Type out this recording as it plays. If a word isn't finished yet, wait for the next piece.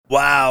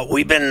Wow,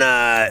 we've been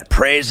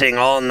praising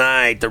all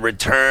night the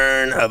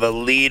return of a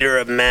leader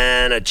of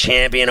men, a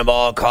champion of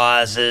all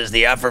causes,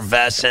 the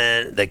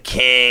effervescent, the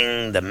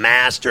king, the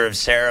master of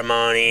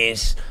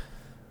ceremonies,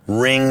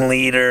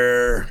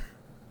 ringleader,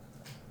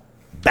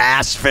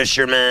 bass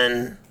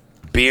fisherman,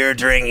 beer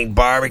drinking,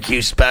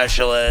 barbecue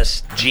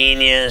specialist,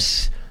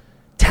 genius,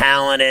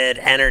 talented,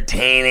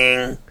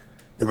 entertaining,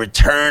 the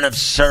return of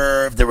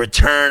Serve, the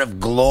return of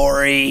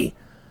Glory,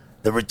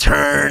 the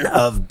return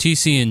of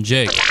TC and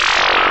Jake.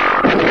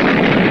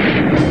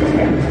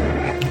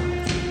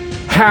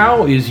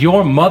 How is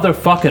your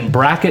motherfucking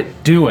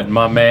bracket doing,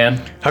 my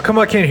man? How come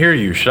I can't hear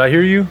you? Should I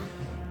hear you?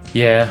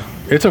 Yeah.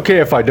 It's okay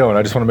if I don't.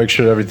 I just want to make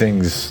sure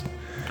everything's...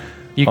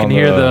 You can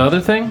hear the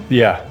other thing?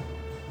 Yeah.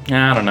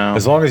 I don't know.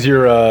 As long as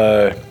you're...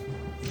 Oh,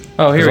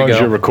 here we as long go. as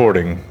you're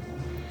recording.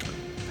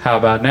 How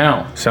about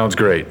now? Sounds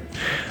great.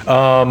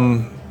 My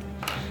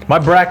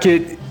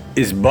bracket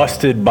is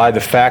busted by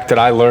the fact that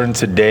I learned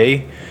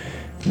today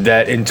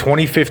that in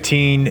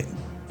 2015...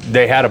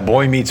 they had a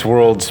Boy Meets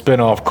World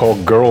spinoff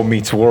called Girl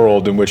Meets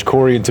World, in which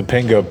Corey and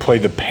Topanga play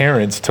the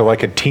parents to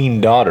like a teen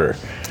daughter,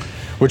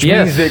 which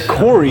means that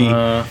Corey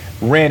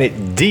ran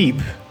it deep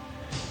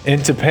in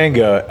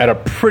Topanga at a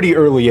pretty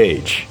early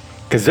age,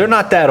 because they're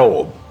not that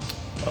old,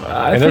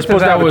 and they're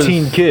supposed to have a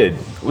teen kid.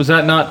 Was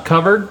that not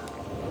covered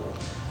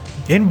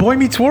in Boy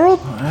Meets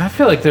World? I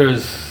feel like there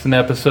was an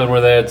episode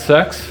where they had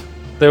sex.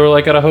 They were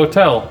like at a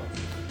hotel.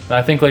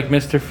 I think like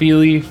Mr.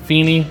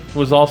 Feeney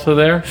was also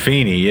there.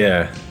 Feeney,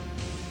 yeah.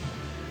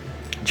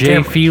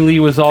 Jay Feely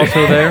was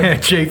also there.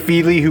 Jay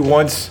Feely, who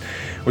once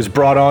was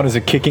brought on as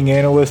a kicking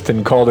analyst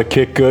and called a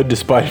kick good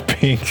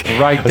despite being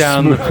right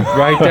down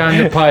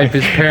the pipe.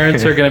 His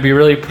parents are going to be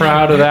really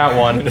proud of that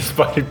one.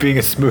 Despite it being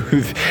a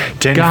smooth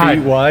 10 God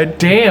feet wide.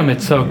 Damn,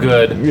 it's so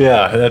good.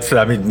 Yeah, that's,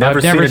 I mean,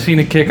 I've never seen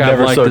a kick I've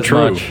liked as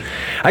much.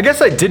 I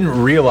guess I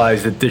didn't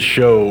realize that this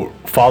show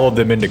followed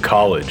them into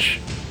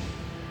college,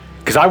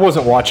 because I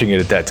wasn't watching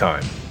it at that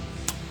time.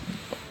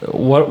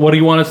 What do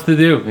you want us to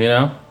do, you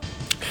know?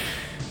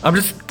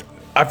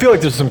 I feel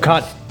like there's some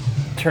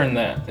Turn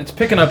that. It's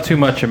picking up too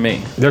much of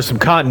me. There's some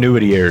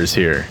continuity errors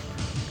here.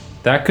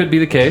 That could be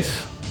the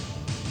case.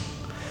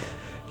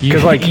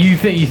 Because like you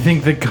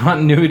think the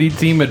continuity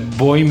team at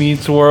Boy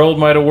Meets World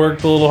might have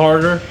worked a little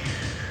harder?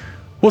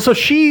 Well, so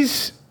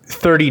she's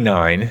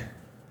 39.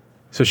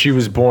 So she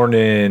was born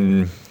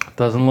in...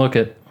 Doesn't look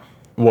it.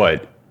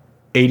 What?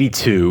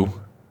 82.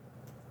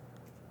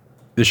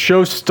 The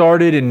show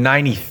started in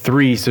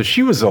 93, so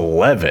she was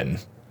 11.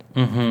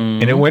 Mm-hmm.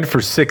 And it went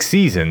for 7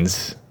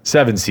 seasons.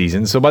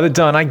 So by the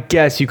time, I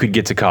guess you could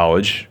get to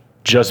college,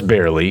 just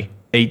barely,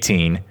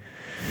 18.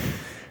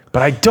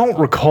 But I don't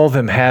recall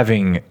them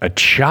having a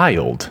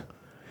child.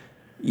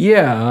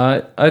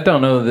 Yeah, I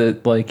don't know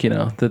that,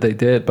 that they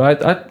did.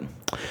 But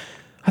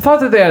I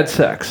thought that they had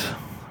sex.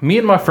 Me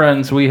and my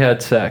friends, we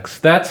had sex.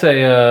 That's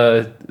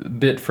a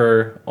bit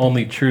for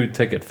only true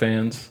ticket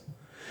fans.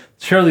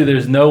 Surely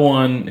there's no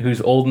one who's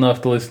old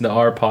enough to listen to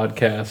our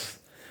podcast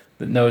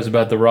that knows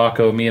about the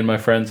Rocco Me and My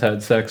Friends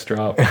Had Sex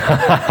drop.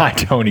 I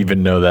don't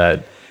even know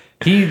that.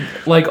 He,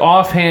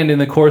 offhand in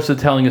the course of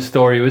telling a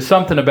story, it was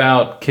something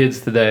about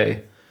kids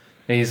today.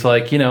 And he's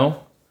like,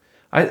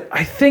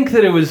 I think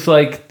that it was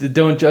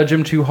don't judge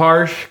him too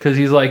harsh, because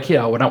he's like,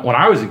 yeah, when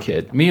I was a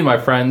kid, me and my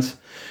friends,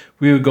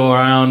 we would go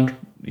around,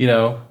 we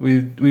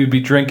would be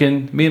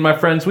drinking. Me and my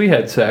friends, we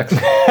had sex.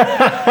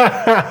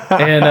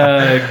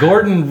 And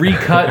Gordon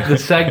recut the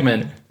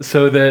segment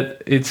so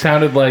that it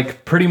sounded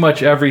like pretty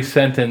much every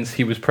sentence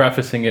he was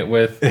prefacing it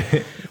with,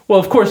 well,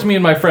 of course, me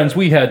and my friends,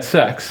 we had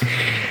sex.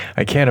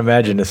 I can't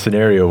imagine a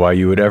scenario why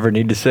you would ever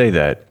need to say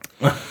that.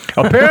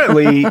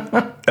 Apparently,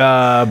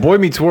 Boy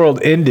Meets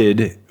World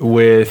ended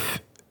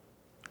with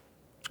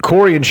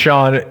Corey and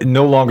Sean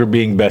no longer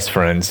being best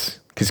friends,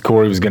 because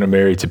Corey was going to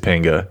marry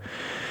Topanga.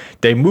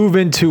 They move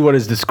into what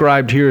is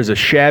described here as a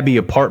shabby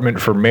apartment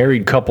for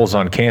married couples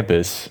on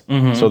campus.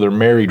 Mm-hmm. So they're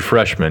married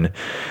freshmen.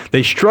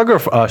 They struggle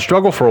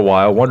for a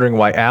while, wondering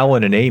why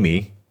Alan and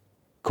Amy,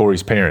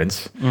 Corey's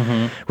parents,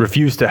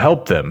 refuse to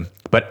help them.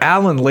 But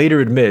Alan later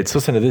admits,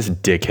 listen to this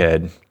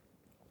dickhead,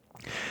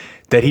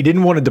 that he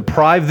didn't want to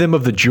deprive them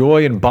of the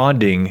joy and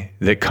bonding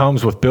that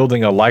comes with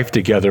building a life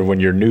together when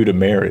you're new to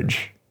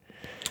marriage.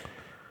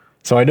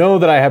 So I know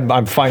that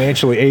I'm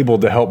financially able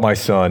to help my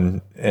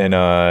son and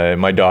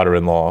my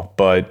daughter-in-law,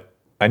 but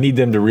I need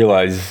them to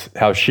realize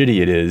how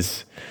shitty it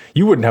is.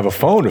 You wouldn't have a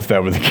phone if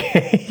that were the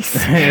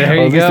case.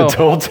 There you go. At least a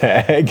toll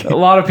tag. A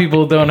lot of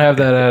people don't have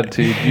that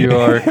attitude. You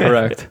are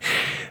correct.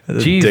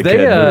 Jeez,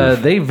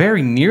 they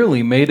very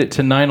nearly made it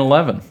to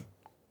 9/11.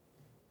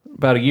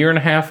 About a year and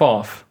a half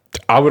off.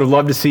 I would have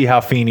loved to see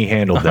how Feeney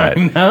handled that.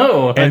 I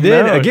know. And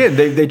then again,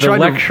 they tried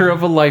the lecture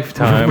of a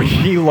lifetime.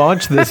 He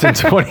launched this in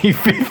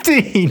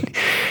 2015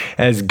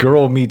 as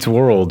Girl Meets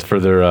World for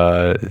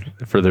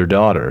their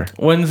daughter.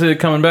 When's it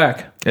coming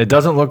back? It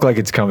doesn't look like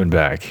it's coming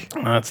back.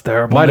 That's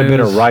terrible. Might have been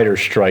a writer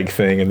strike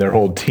thing, and their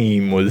whole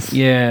team was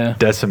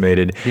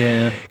decimated.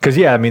 Yeah. Because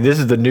this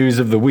is the news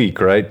of the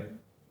week, right?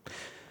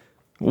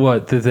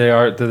 What? That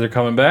they're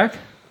coming back?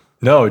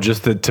 No,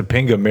 just that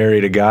Topanga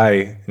married a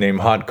guy named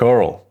Hot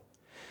Carl.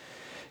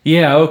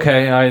 Yeah,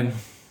 okay. I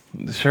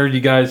heard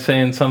you guys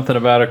saying something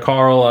about a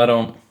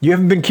Carl. You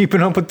haven't been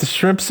keeping up with the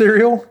shrimp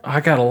cereal?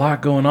 I got a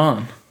lot going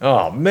on.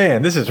 Oh,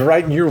 man, this is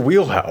right in your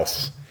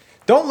wheelhouse.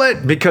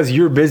 Because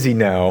you're busy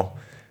now.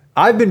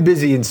 I've been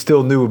busy and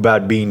still knew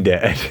about Bean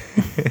Dad.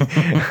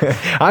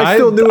 I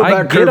still knew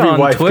about Curvy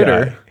Wife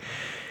Twitter. Guy.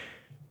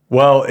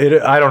 Well,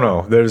 I don't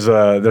know. There's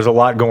a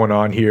lot going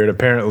on here, and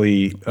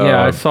apparently,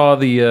 I saw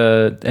the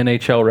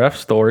NHL ref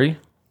story.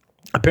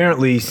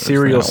 Apparently,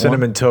 cereal that one.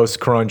 Cinnamon Toast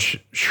Crunch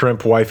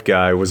Shrimp Wife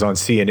Guy was on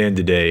CNN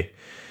today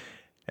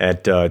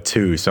at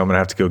 2, so I'm gonna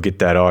have to go get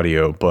that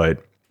audio.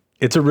 But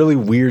it's a really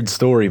weird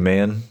story,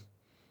 man.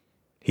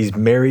 He's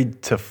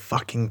married to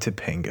fucking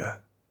Topanga.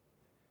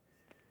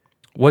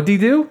 What'd he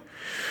do?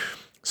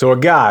 So a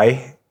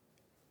guy,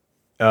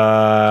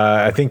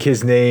 I think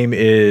his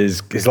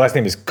last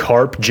name is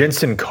Karp,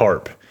 Jensen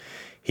Karp.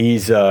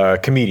 He's a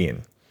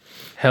comedian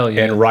Hell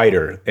yeah. and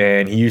writer,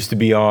 and he used to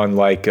be on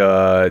like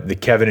the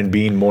Kevin and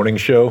Bean morning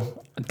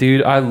show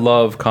Dude, I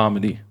love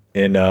comedy.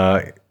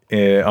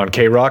 on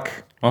K-Rock.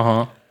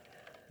 Uh-huh.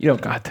 You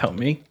don't gotta tell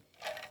me.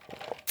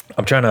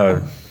 I'm trying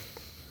to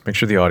make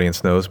sure the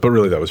audience knows, but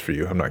really that was for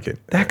you. I'm not kidding.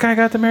 That guy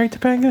got to marry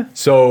Topanga?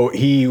 So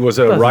he was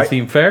a Doesn't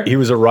seem fair. He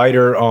was a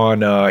writer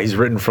on. He's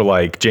written for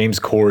like James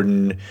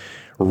Corden,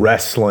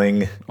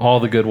 wrestling,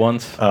 All the good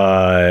ones.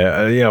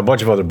 a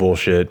bunch of other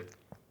bullshit.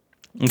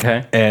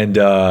 Okay. And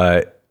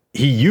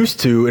he used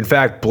to. In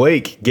fact,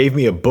 Blake gave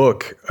me a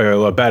book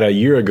about a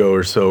year ago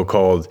or so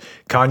called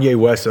 "Kanye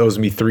West Owes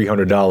Me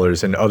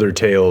 $300" and Other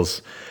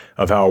Tales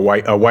of How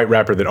a white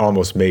rapper that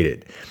almost made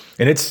it.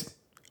 And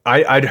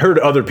I'd heard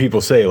other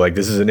people say, like,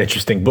 this is an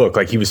interesting book.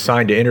 Like, he was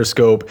signed to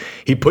Interscope.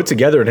 He put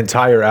together an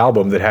entire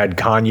album that had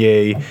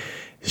Kanye,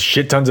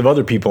 shit tons of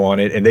other people on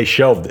it, and they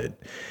shelved it.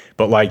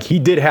 But, like, he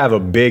did have a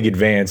big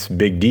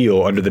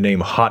deal under the name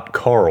Hot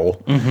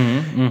Carl.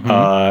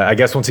 I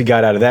guess once he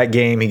got out of that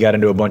game, he got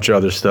into a bunch of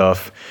other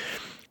stuff,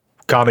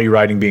 comedy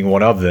writing being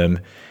one of them.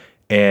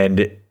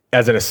 And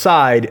as an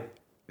aside,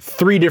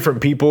 3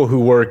 different people who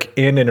work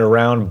in and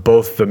around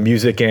both the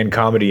music and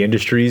comedy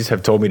industries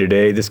have told me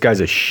today, this guy's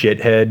a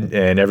shithead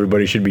and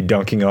everybody should be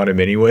dunking on him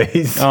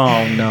anyways.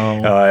 Oh, no.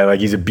 Like,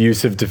 he's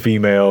abusive to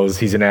females.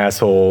 He's an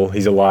asshole.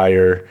 He's a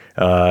liar.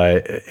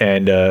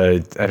 And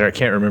I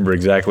can't remember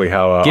exactly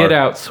how. Get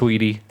out,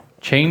 sweetie.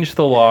 Change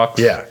the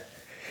locks. Yeah.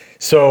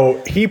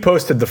 So he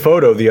posted the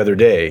photo the other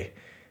day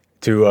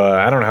to,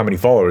 I don't know how many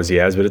followers he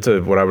has, but it's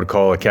what I would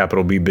call a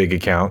capital B big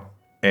account.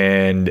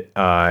 And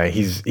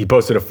he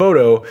posted a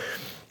photo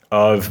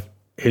of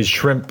his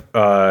shrimp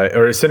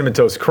or his Cinnamon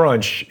Toast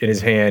Crunch in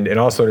his hand, and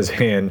also in his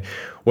hand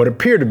what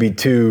appear to be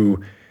 2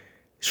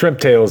 shrimp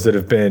tails that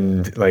have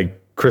been like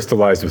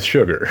crystallized with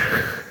sugar.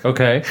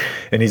 Okay.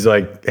 And he's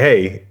like,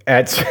 "Hey,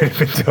 at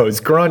Cinnamon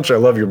Toast Crunch, I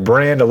love your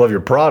brand, I love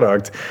your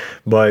product,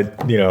 but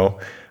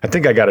I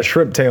think I got a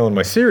shrimp tail in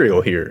my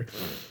cereal here."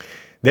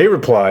 They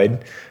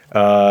replied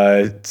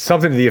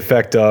something to the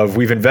effect of,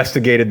 "We've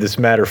investigated this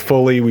matter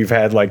fully. We've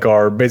had like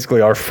our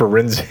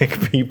forensic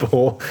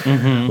people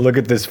look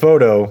at this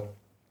photo,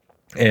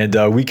 and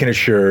we can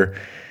assure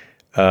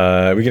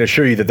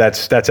you that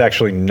that's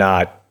actually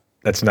not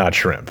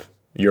shrimp.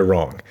 You're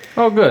wrong."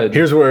 Oh, good.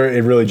 Here's where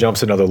it really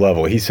jumps another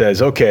level. He says,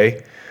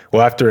 "Okay,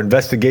 well, after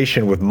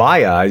investigation with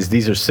my eyes,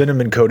 these are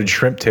cinnamon-coated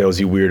shrimp tails,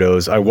 you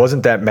weirdos. I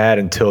wasn't that mad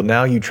until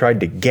now you tried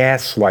to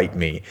gaslight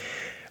me."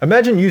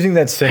 Imagine using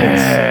that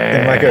sentence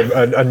in like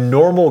a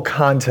normal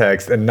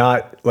context and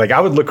not, like,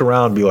 I would look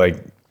around and be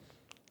like,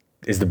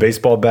 is the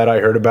baseball bat I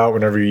heard about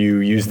whenever you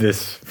use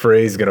this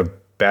phrase going to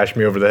bash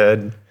me over the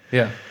head?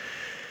 Yeah.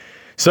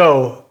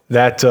 So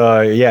that,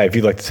 if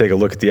you'd like to take a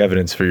look at the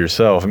evidence for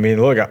yourself. I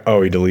mean, look,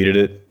 he deleted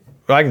it.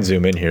 Well, I can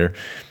zoom in here.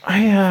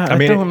 I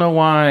don't know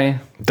why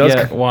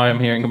I'm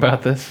hearing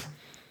about this.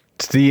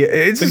 It's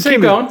the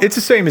same. It's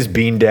the same as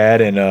Bean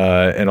Dad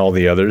and all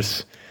the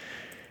others.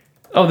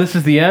 Oh, this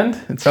is the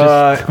end? It's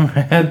just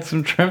I had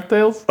some shrimp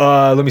tails?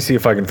 Let me see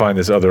if I can find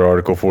this other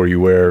article for you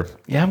where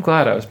Yeah, I'm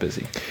glad I was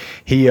busy.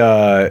 he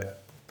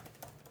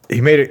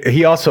made it.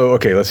 He also,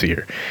 okay, let's see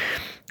here.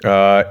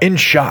 In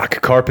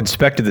shock, Karp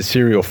inspected the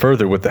cereal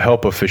further with the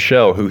help of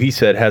Fischel, who he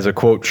said has a,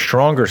 quote,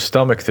 stronger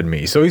stomach than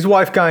me. So he's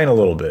wife guying a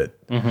little bit.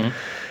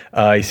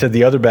 He said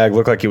the other bag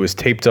looked like it was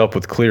taped up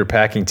with clear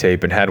packing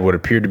tape and had what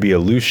appeared to be a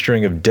loose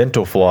string of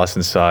dental floss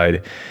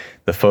inside,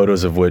 the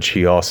photos of which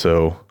he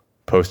also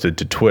posted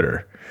to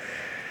Twitter.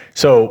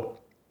 So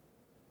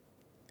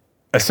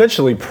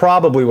essentially,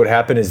 probably what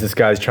happened is this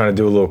guy's trying to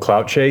do a little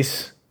clout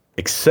chase,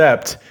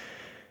 except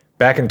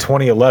back in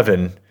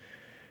 2011,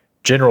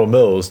 General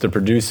Mills, the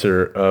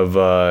producer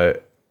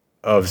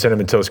of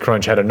Cinnamon Toast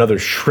Crunch, had another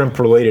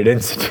shrimp-related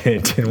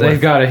incident.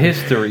 They've got a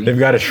history. They've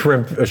got a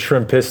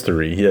shrimp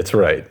history. That's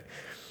right.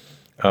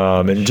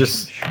 And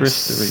just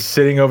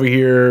sitting over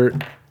here,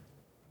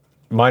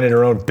 minding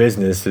her own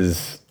business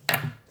is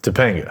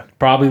Topanga.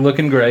 Probably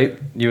looking great,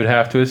 you would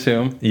have to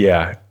assume.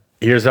 Yeah.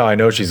 Here's how I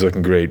know she's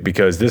looking great,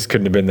 because this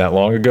couldn't have been that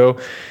long ago,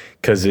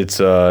 because it's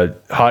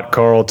Hot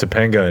Carl,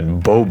 Topanga,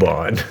 and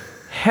Bobon.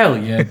 Hell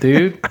yeah,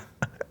 dude.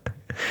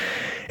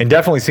 And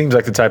definitely seems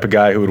like the type of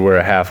guy who would wear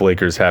a half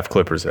Lakers, half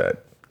Clippers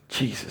hat.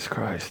 Jesus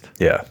Christ.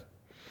 Yeah.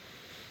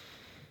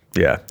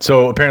 Yeah.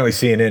 So apparently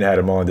CNN had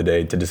him on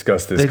today to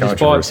discuss this They just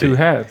bought controversy. 2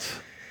 hats.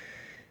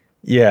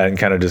 Yeah, and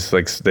kind of just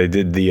like they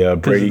did the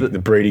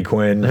Brady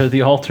Quinn. They're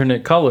the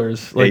alternate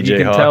colors. Like AJ you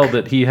can Hawk. tell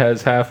that he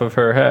has half of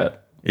her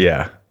hat.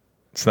 Yeah.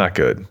 It's not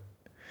good.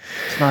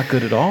 It's not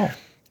good at all.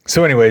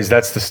 So anyways,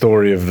 that's the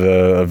story of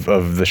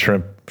the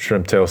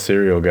shrimp tail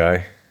cereal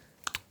guy.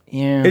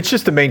 Yeah. It's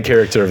just the main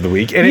character of the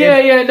week. And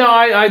yeah. No,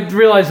 I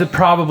realized that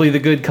probably the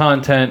good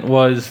content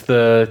was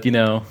the,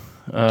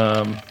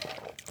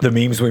 the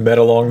memes we met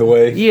along the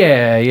way.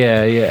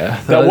 Yeah.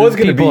 That was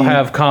gonna people be-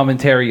 have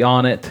commentary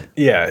on it.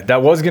 Yeah,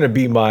 that was going to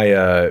be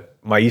my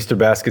my Easter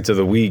baskets of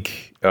the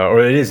week, or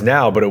it is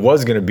now, but it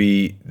was going to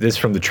be this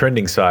from the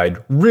trending side.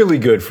 Really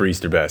good for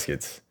Easter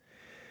baskets.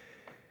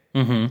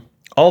 Mm-hmm.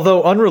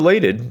 Although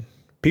unrelated,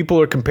 people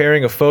are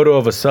comparing a photo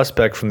of a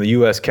suspect from the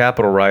U.S.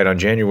 Capitol riot on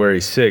January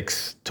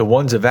 6th to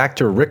ones of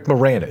actor Rick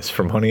Moranis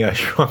from Honey, I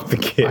Shrunk the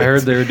Kids. I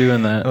heard they were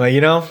doing that. I'm like,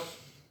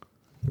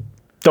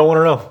 don't want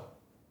to know.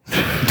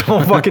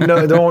 Don't fucking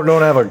know.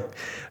 Don't have a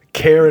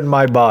care in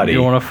my body.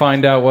 You want to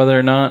find out whether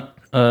or not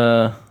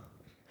the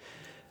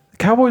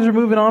Cowboys are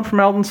moving on from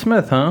Alden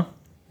Smith, huh?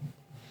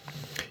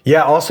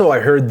 Yeah. Also, I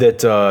heard that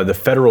the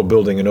federal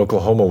building in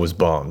Oklahoma was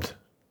bombed.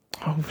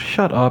 Oh,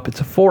 shut up. It's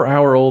a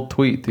 4-hour-old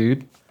tweet,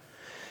 dude.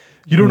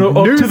 You don't know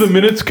News- up to the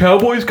minutes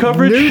Cowboys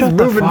coverage? news Shut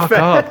the moving fuck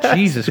fast. up.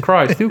 Jesus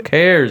Christ. Who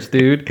cares,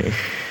 dude?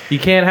 You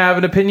can't have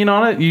an opinion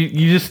on it? You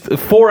just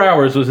 4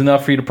 hours was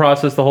enough for you to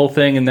process the whole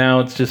thing, and now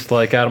it's just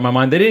like out of my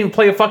mind. They didn't even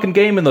play a fucking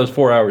game in those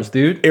 4 hours,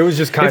 dude. It was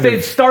just kind if of.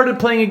 they'd started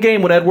playing a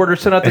game when Ed Werder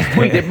sent out this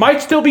tweet, it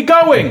might still be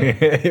going.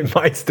 It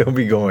might still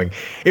be going.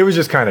 It was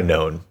just kind of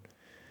known.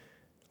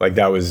 Like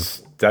that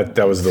was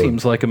the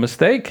Seems like a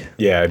mistake.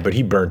 yeah, but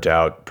he burnt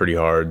out pretty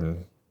hard,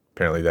 and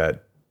apparently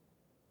that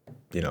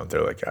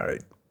they're like, all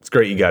right, it's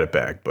great you got it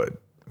back, but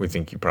we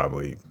think you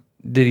probably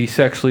Did he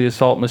sexually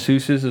assault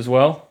masseuses as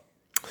well?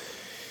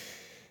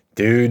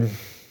 dude.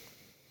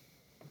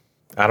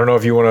 I don't know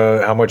if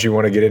how much you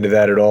want to get into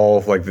that at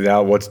all. Like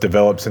now, what's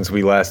developed since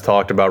we last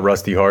talked about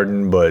Rusty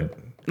Harden, but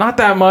Not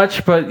that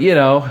much, but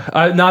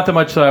not that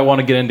much that I want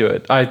to get into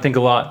it. I think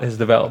a lot has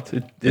developed.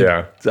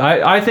 Yeah.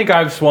 I think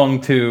I've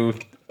swung to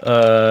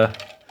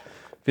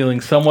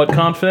feeling somewhat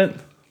confident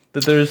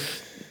that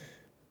there's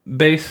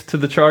base to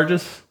the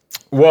charges.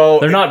 well,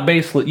 They're not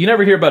baseless. You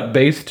never hear about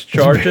based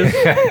charges,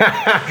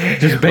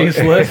 just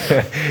baseless.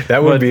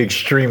 that would be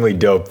extremely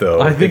dope,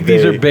 though. I think if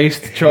these they- are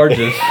based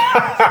charges.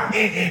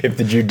 if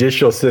the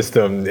judicial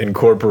system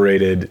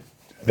incorporated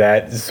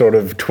that sort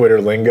of Twitter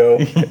lingo.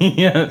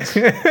 Yes.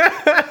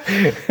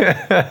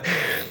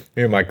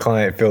 Me and my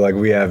client feel like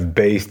we have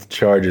based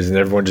charges, and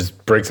everyone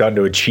just breaks out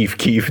into a Chief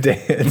Keef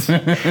dance.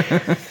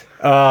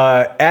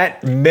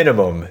 At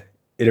minimum,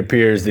 it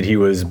appears that he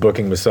was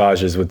booking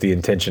massages with the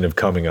intention of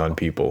coming on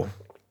people.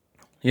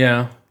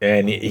 Yeah.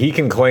 And he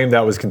can claim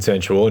that was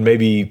consensual, and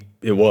maybe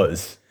it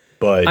was.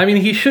 But I mean,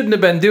 he shouldn't have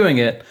been doing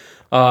it.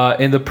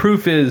 And the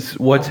proof is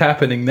what's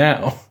happening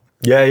now.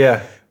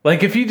 yeah.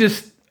 Like, if you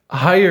just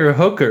hire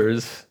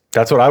hookers,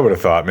 That's what I would have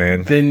thought,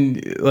 man.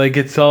 then, like,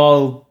 it's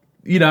all,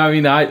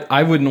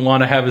 I wouldn't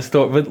want to have a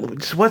story. But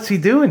just what's he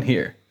doing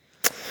here?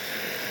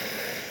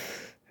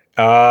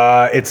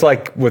 It's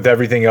like with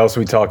everything else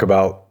we talk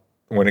about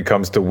when it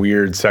comes to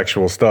weird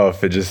sexual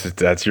stuff.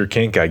 That's your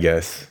kink, I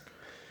guess.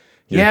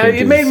 Your Yeah, kink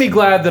it is- made me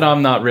glad that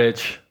I'm not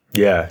rich.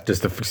 Yeah,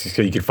 just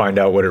so you could find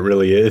out what it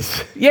really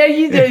is. Yeah, like,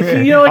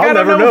 I'll I don't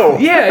never know.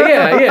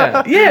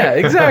 Yeah,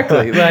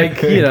 exactly. Like,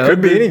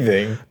 Could be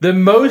anything. The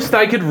most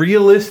I could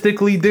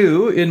realistically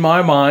do in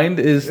my mind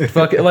is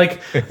fucking,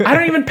 like, I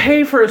don't even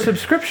pay for a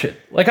subscription.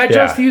 Like, I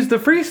just use the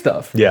free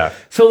stuff. Yeah.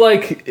 So,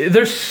 like,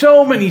 there's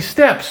so many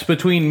steps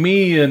between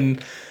me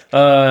and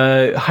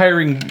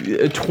hiring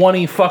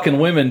 20 fucking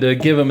women to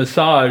give a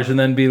massage and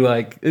then be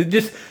like,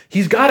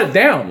 he's got it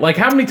down. Like,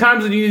 how many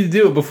times do you need to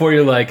do it before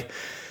you're like,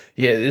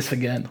 yeah, this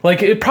again?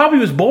 Like, it probably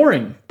was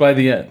boring by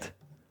the end.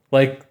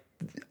 Like,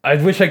 I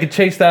wish I could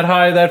chase that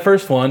high that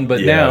first one, but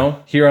Yeah.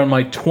 now here on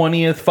my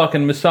 20th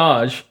fucking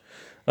massage,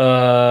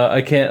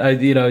 I can't.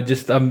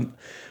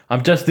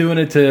 I'm just doing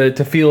it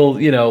to feel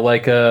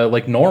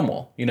like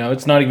normal.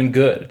 It's not even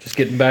good. Just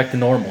getting back to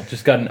normal.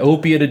 Just got an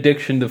opiate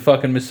addiction to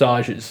fucking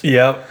massages.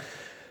 Yep.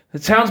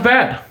 It sounds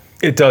bad.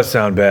 It does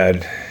sound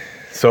bad.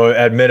 So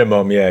at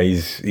minimum, yeah,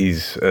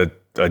 he's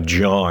a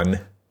John.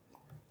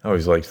 I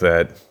always liked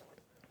that.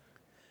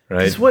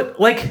 Right. It's what,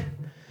 like,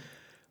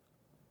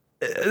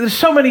 there's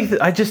so many.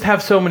 I just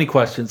have so many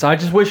questions. I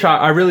just wish.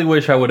 I really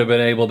wish I would have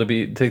been able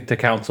to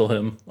counsel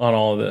him on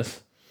all of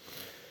this.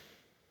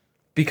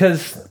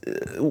 Because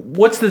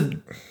what's the,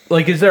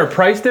 like, is there a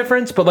price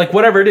difference? But, like,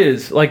 whatever it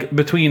is, like,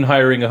 between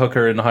hiring a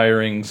hooker and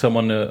hiring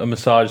someone a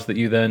massage that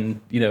you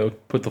then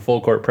put the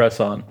full court press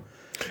on.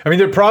 I mean,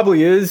 there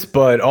probably is,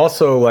 but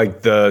also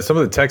like some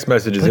of the text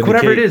messages. Like,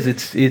 whatever it indicate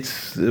is,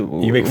 it's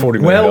you make $40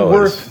 million. well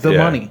worth the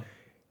Yeah. money.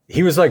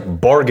 He was like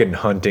bargain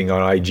hunting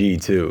on IG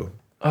too.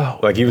 Oh,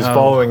 Like he was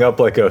following up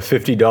like a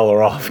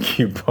 $50 off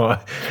coupon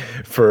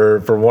for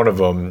one of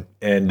them,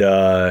 and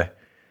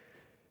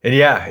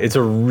yeah, it's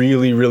a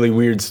really, really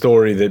weird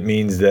story that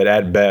means that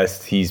at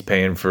best he's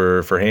paying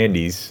for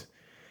handies,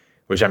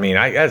 which I mean,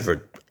 that's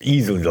like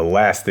easily the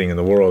last thing in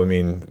the world. I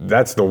mean,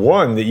 that's the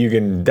one that you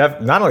can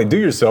not only do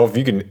yourself,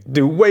 you can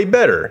do way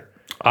better.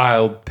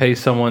 I'll pay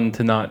someone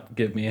to not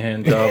give me a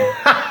hand job.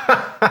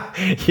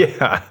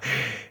 Yeah.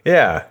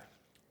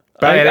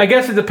 I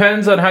guess it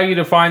depends on how you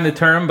define the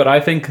term, but I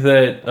think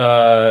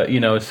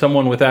that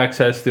someone with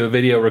access to a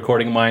video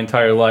recording my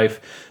entire life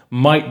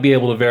might be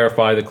able to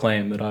verify the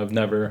claim that I've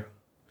never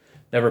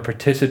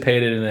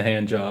participated in a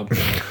hand job.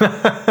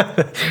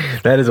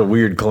 That is a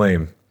weird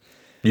claim.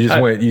 You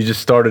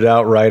just started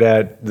out right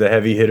at the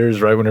heavy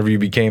hitters, right whenever you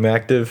became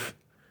active.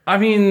 I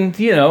mean,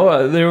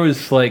 there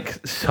was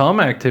like some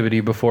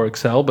activity before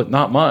Excel, but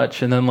not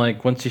much. And then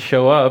like once you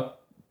show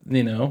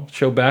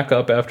back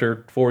up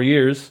after 4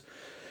 years,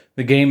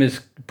 the game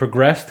has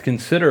progressed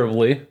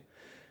considerably.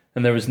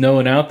 And there was no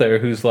one out there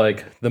who's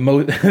like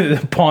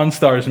the Pawn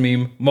Stars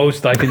meme,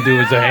 most I can do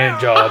is a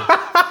hand job.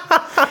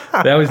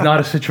 That was not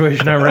a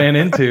situation I ran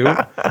into.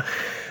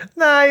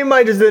 Nah, you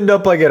might just end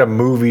up like at a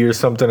movie or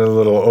something, a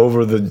little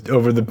over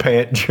the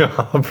pant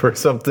job or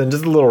something,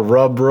 just a little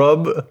rub.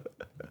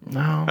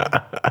 No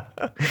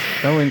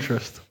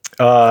interest.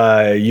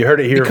 You heard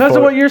it here because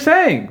of what you're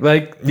saying.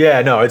 Like,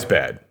 yeah, no, it's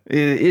bad.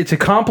 It's a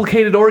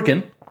complicated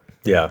organ.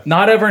 Yeah,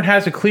 not everyone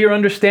has a clear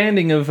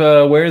understanding of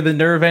where the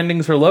nerve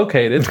endings are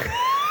located.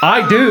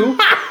 I do.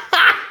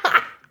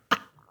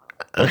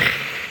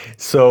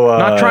 So,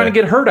 not trying to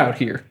get hurt out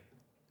here.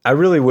 I don't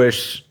really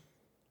wish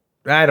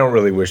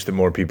that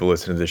more people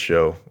listen to this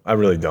show. I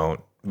really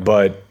don't.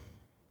 But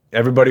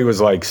everybody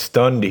was like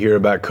stunned to hear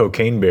about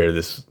Cocaine Bear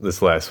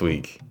this last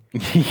week.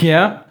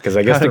 Yeah, because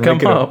I guess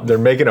they're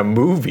making a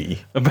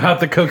movie about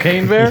the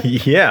Cocaine Bear.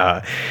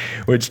 Yeah,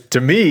 which to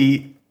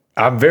me,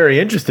 I'm very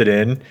interested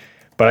in,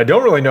 but I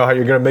don't really know how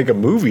you're going to make a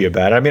movie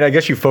about it. I mean, I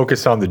guess you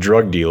focus on the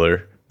drug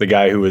dealer, the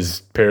guy who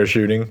was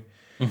parachuting.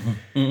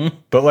 Mm-hmm.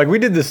 But like we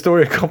did this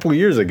story a couple of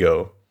years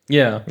ago.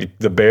 Yeah,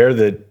 the bear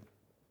that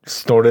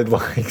snorted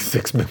like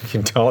 $6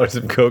 million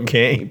of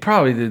cocaine. He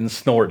probably didn't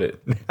snort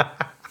it.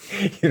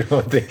 He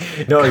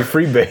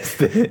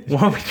freebased it.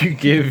 What would you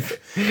give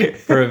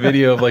for a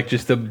video of like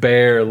just a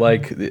bear?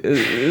 Like,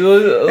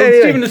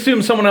 let's even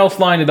assume someone else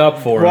lined it up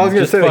for him.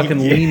 Just fucking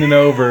leaning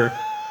over.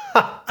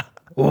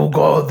 Oh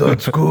God,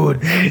 that's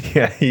good.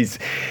 Yeah, he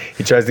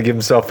tries to give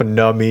himself a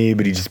numbie,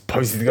 but he just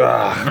posts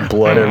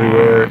blood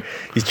everywhere.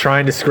 He's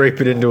trying to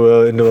scrape it into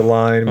a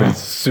line, but it's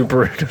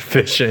super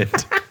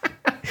inefficient.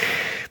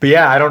 But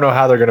yeah, I don't know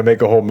how they're going to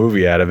make a whole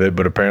movie out of it,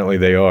 but apparently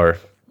they are.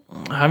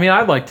 I mean,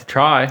 I'd like to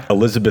try.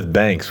 Elizabeth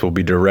Banks will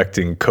be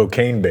directing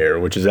Cocaine Bear,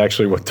 which is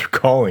actually what they're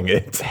calling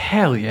it.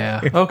 Hell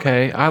yeah.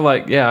 Okay. I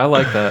like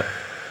that.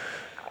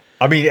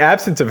 I mean,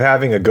 absence of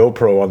having a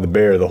GoPro on the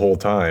bear the whole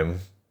time,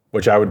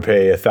 which I would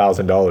pay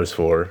 $1,000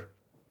 for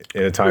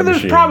in a time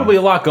machine. There's probably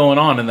a lot going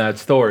on in that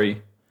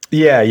story.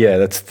 Yeah,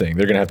 that's the thing.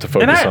 They're going to have to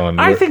focus on...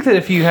 I think that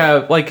if you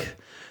have, like...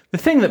 The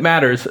thing that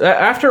matters,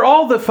 after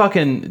all the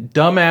fucking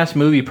dumbass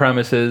movie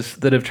premises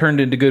that have turned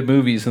into good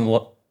movies in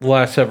the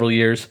last several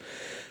years,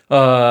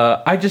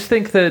 I just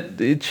think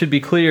that it should be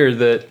clear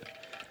that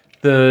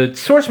the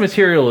source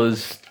material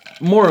is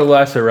more or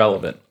less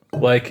irrelevant.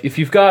 Like, if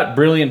you've got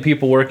brilliant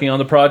people working on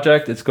the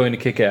project, it's going to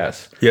kick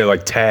ass. Yeah,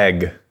 like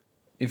Tag.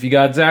 If you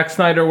got Zack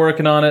Snyder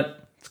working on it,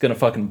 it's going to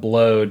fucking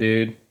blow,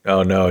 dude.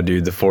 Oh, no,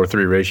 dude. The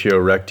 4:3 ratio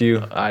wrecked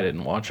you? I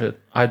didn't watch it.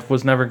 I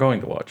was never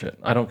going to watch it.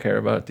 I don't care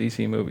about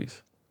DC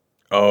movies.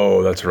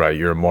 Oh, that's right.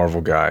 You're a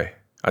Marvel guy.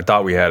 I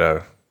thought we had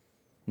a...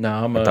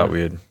 No, I'm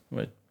a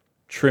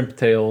shrimp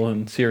tail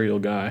and cereal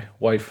guy.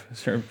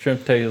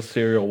 Shrimp tail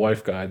cereal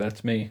wife guy.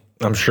 That's me.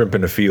 I'm shrimp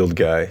in a field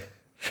guy.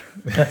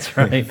 That's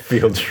right.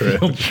 Field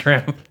shrimp. Field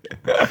shrimp.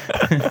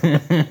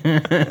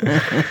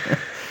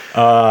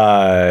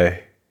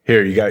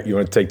 Here, you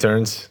want to take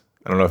turns?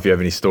 I don't know if you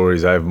have any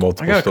stories. I have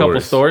multiple stories. I got a couple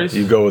stories.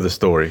 You go with a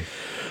story.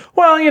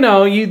 Well,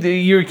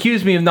 you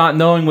accuse me of not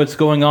knowing what's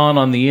going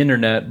on the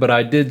internet, but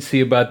I did see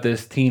about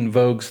this Teen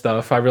Vogue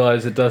stuff. I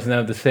realize it doesn't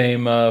have the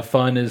same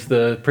fun as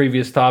the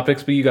previous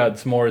topics, but you got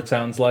some more, it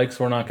sounds like,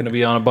 so we're not going to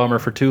be on a bummer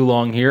for too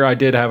long here. I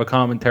did have a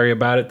commentary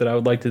about it that I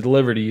would like to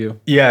deliver to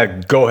you.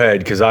 Yeah, go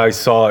ahead, because I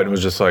saw it and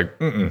was just like,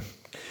 mm-mm.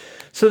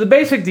 So the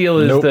basic deal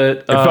is that...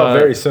 it felt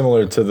very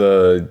similar to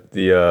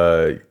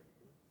the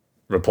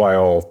reply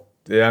all.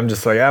 Yeah, I'm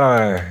just like,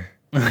 I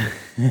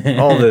don't...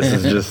 all this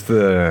is just...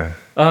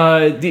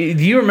 do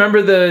you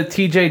remember the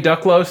TJ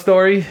Ducklow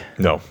story?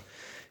 No.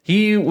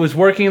 He was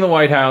working in the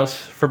White House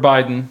for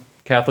Biden,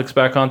 Catholics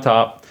back on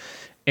top,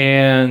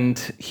 and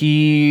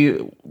he,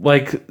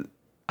 like,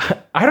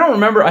 I don't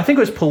remember, I think it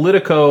was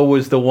Politico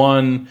was the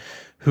one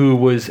who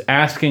was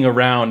asking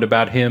around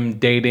about him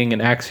dating an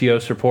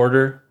Axios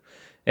reporter,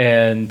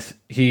 and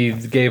he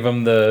gave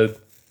him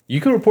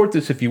you can report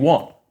this if you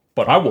want,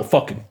 but I will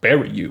fucking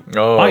bury you.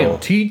 Oh. I am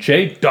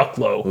TJ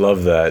Ducklow.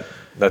 Love that.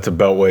 That's a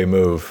Beltway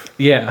move.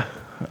 Yeah.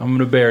 I'm going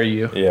to bury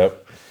you.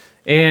 Yep.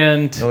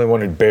 And The only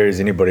one who buries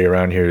anybody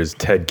around here is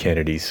Ted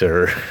Kennedy,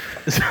 sir.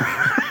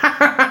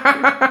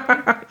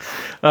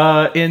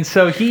 And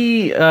so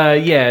he,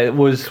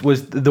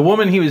 was the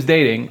woman he was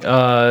dating.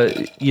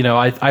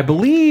 I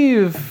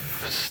believe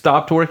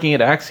stopped working at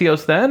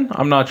Axios then.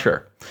 I'm not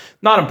sure.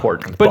 Not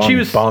important. But she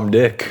was Bomb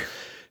Dick.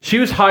 She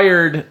was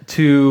hired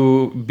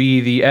to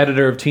be the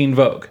editor of Teen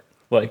Vogue.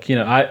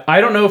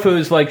 I don't know if it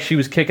was like she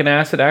was kicking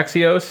ass at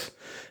Axios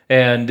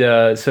and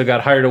so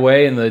got hired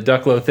away, and the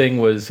Ducklow thing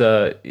was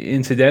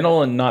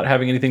incidental and not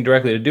having anything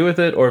directly to do with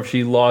it, or if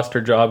she lost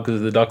her job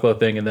because of the Ducklow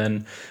thing and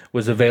then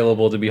was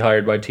available to be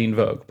hired by Teen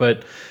Vogue.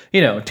 But,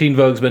 Teen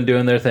Vogue's been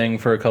doing their thing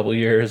for a couple of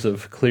years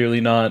of clearly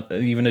not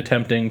even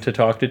attempting to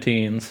talk to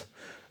teens.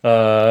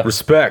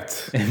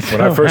 Respect. When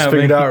I first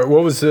figured out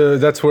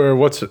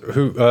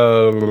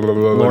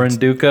Lauren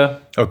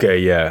Duca. Okay,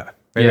 yeah.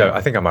 Yeah.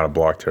 I think I might have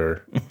blocked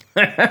her.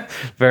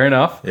 Fair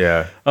enough.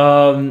 Yeah.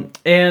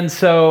 And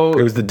so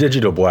It was the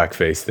digital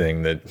blackface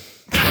thing that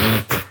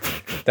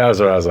was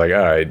where I was like, all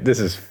right, this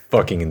is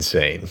fucking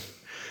insane.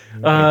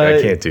 I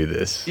can't do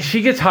this.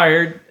 she gets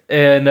hired,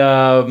 and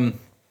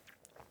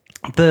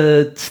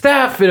the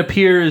staff, it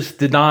appears,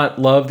 did not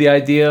love the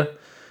idea.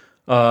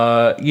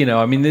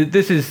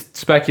 This is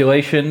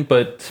speculation,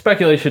 but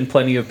speculation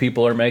plenty of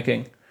people are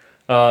making.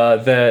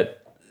 There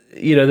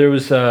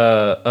was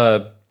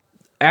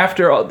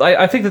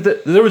I think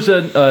that there was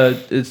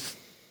a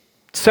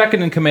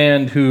second in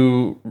command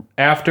who,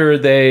 after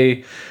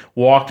they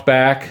walked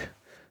back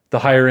the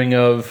hiring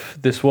of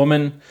this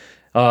woman,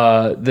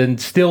 then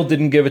still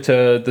didn't give it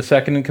to the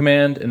second in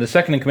command, and the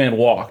second in command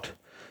walked.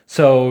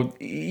 So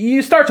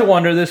you start to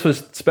wonder, this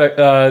was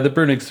the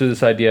Brunigs threw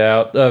this idea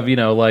out of,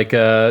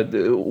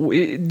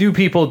 do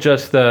people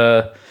just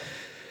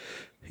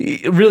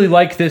really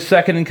like this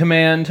second in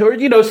command,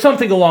 or,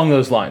 something along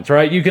those lines,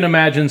 right? You can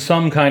imagine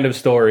some kind of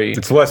story.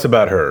 It's less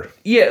about her.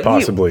 Yeah.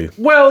 Possibly.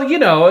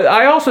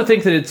 I also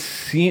think that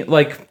it's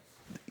like,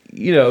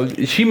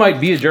 she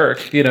might be a jerk,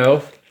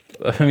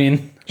 I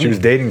mean... She was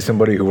dating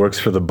somebody who works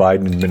for the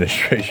Biden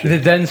administration.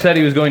 That then said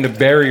he was going to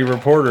bury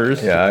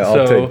reporters. Yeah,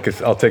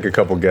 I'll take a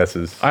couple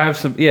guesses. I have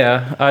some.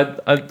 Yeah,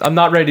 I'm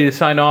not ready to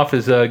sign off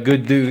as a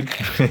good dude.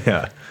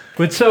 Yeah.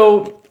 But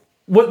so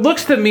what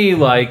looks to me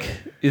like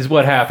is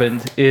what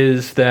happened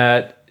is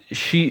that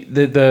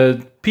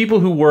the people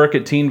who work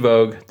at Teen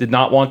Vogue did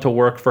not want to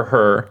work for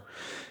her,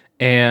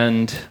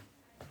 and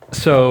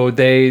so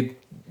they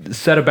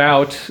set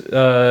about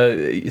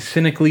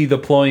cynically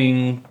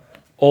deploying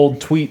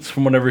old tweets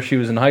from whenever she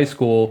was in high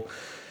school.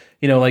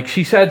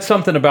 She said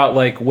something about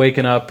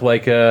waking up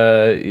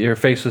her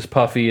face was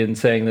puffy and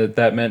saying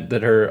that meant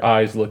that her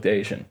eyes looked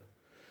Asian.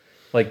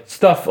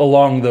 Stuff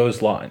along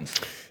those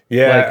lines.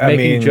 Yeah,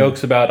 making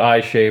jokes about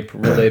eye shape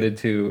related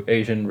to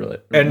Asian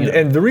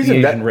and the reason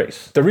Asian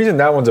race. The reason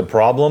that one's a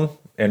problem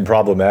and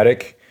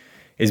problematic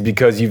is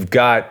because you've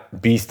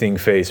got bee sting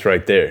face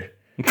right there.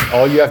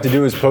 All you have to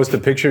do is post a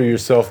picture of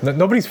yourself.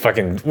 Nobody's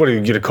fucking, what are you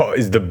going to call,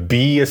 is the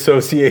Bee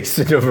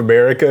Association of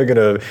America going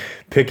to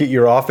picket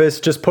your office?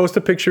 Just post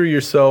a picture of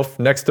yourself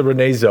next to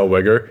Renee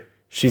Zellweger.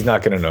 She's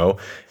not going to know.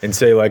 And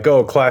say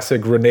oh,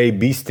 classic Renee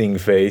bee sting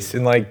face.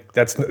 And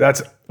that's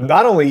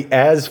not only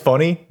as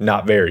funny,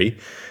 not very,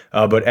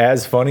 but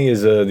as funny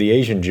as the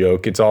Asian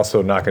joke, it's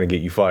also not going to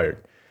get you fired.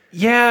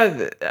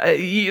 Yeah,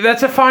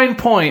 that's a fine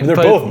point. They're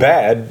both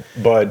bad,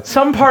 but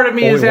some part of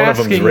me is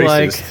asking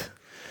racist.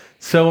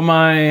 So am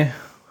I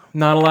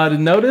not allowed to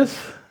notice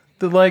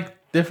that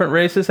different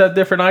races have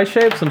different eye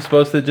shapes? I'm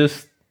supposed to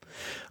just...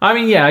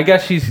 I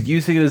guess she's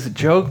using it as a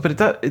joke, but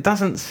it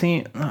doesn't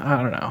seem...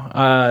 I don't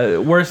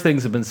know. Worse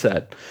things have been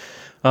said.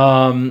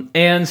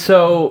 And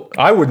so...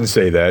 I wouldn't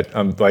say that.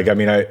 I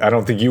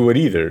don't think you would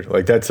either.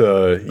 That's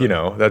a...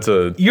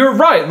 You're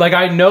right.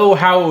 I know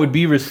how it would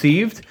be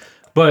received,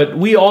 but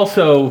we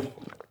also,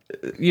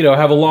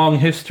 have a long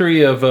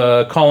history of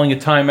calling a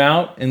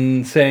timeout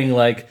and saying,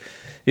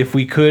 if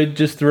we could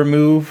just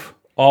remove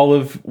all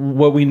of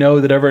what we know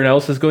that everyone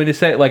else is going to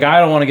say. I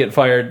don't want to get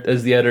fired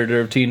as the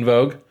editor of Teen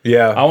Vogue.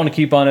 Yeah. I want to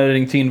keep on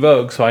editing Teen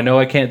Vogue, so I know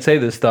I can't say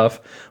this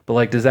stuff.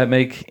 But, does that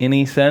make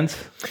any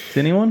sense to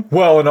anyone?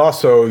 Well, and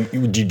also,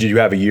 did you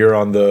have a year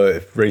on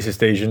the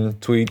racist Asian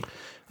tweet?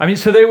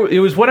 So it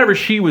was whenever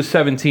she was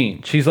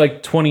 17. She's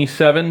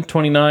 27,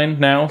 29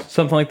 now,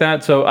 something like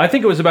that. So I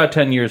think it was about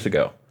 10 years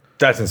ago.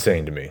 That's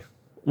insane to me.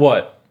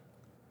 What?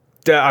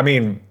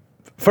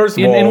 First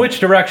of all... In which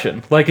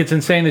direction? It's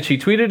insane that she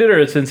tweeted it, or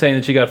it's insane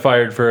that she got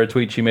fired for a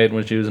tweet she made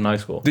when she was in high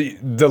school?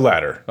 The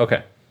latter.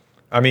 Okay.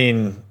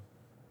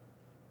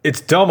 It's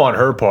dumb on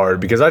her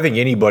part, because I think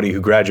anybody who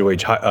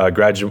graduates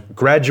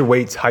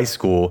high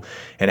school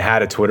and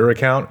had a Twitter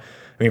account,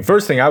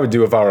 first thing I would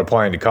do if I were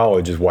applying to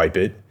college is wipe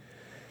it.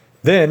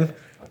 Then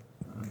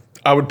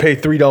I would pay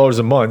 $3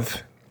 a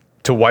month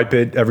to wipe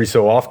it every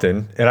so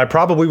often, and I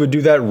probably would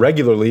do that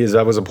regularly as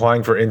I was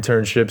applying for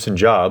internships and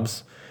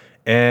jobs.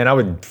 And I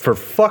would for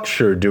fuck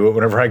sure do it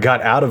whenever I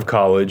got out of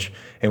college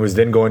and was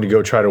then going to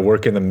go try to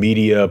work in the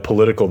media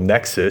political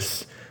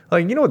nexus.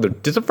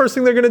 It's the first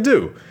thing they're going to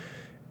do.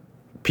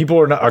 people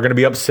are going to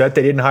be upset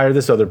they didn't hire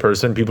this other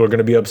person. People are going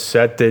to be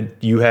upset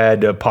that you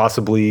had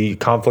possibly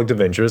conflict of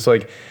interest.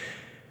 Like,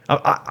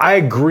 I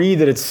agree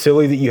that it's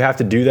silly that you have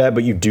to do that,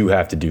 but you do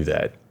have to do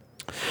that.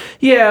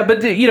 Yeah,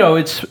 but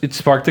it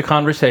sparked a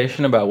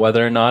conversation about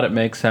whether or not it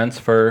makes sense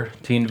for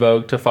Teen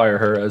Vogue to fire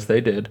her as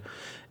they did.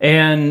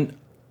 And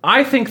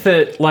I think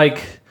that,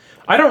 like,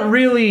 I don't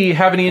really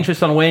have any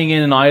interest on weighing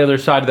in on either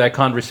side of that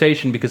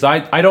conversation because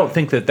I don't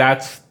think that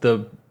that's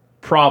the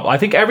problem. I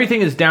think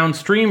everything is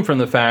downstream from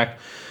the fact,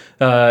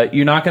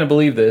 you're not going to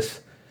believe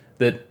this,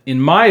 that in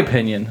my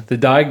opinion, the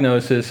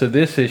diagnosis of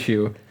this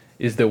issue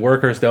is that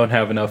workers don't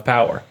have enough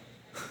power.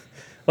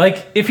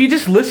 Like, if you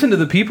just listen to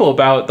the people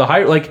about the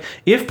hire, like,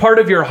 if part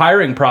of your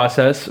hiring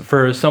process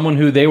for someone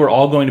who they were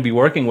all going to be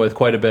working with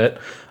quite a bit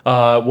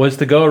was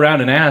to go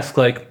around and ask,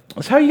 like,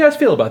 so how do you guys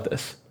feel about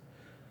this?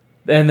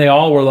 And they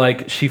all were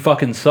like, she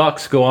fucking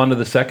sucks, go on to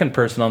the second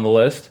person on the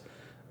list,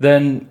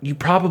 then you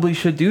probably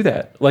should do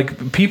that.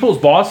 Like, people's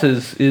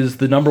bosses is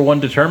the number one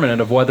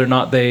determinant of whether or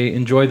not they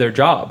enjoy their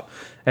job.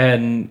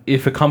 And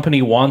if a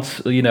company wants,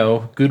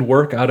 good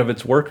work out of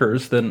its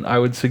workers, then I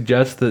would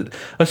suggest that,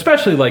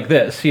 especially like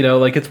this,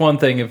 like it's one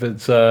thing if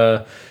it's,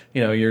 you're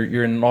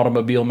in an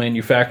automobile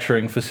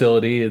manufacturing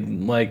facility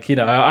and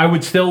I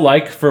would still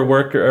like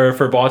for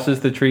for bosses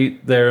to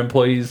treat their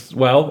employees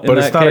well. But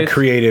it's not a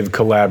creative,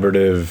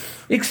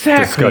 collaborative,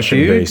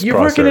 discussion-based You're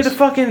process. working at a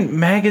fucking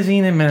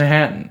magazine in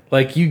Manhattan.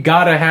 Like, you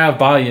gotta have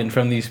buy-in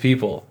from these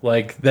people.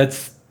 Like,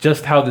 that's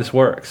just how this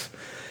works.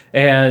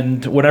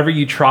 And whenever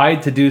you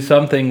tried to do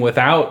something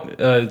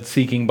without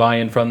seeking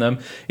buy-in from them,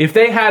 if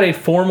they had a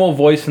formal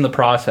voice in the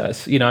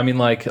process,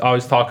 I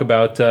always talk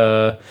about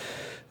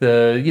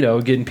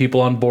getting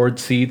people on board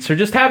seats or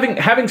just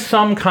having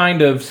some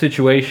kind of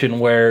situation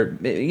where,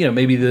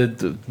 maybe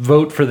the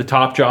vote for the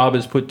top job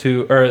is put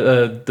to, or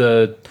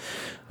the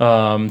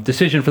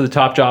decision for the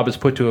top job is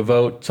put to a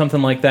vote,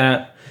 something like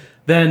that.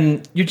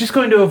 Then you're just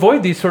going to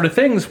avoid these sort of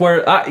things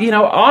where,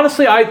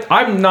 honestly,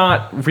 I'm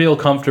not real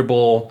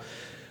comfortable.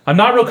 I'm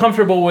not real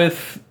comfortable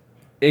with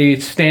a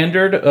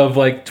standard of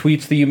like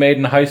tweets that you made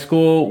in high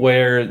school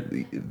where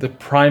the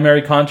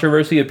primary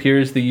controversy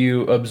appears that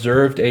you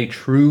observed a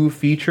true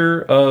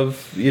feature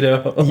of,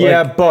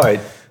 but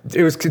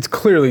it's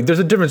clearly, there's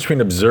a difference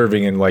between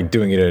observing and like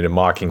doing it in a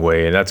mocking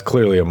way, and that's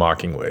clearly a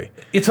mocking way.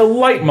 It's a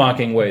light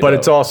mocking way, but though.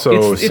 It's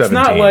also it's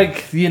not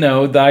like,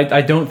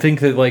 I don't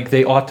think that like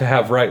they ought to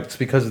have rights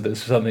because of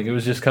this or something. It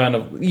was just kind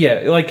of,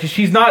 like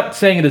she's not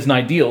saying it as an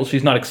ideal.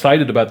 She's not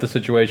excited about the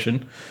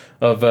situation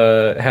of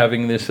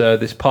having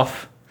this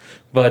puff,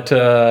 but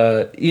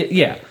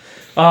yeah.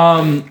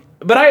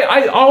 But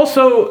I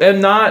also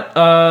am not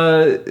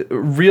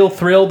real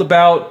thrilled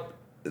about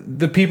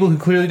the people who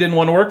clearly didn't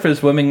want to work for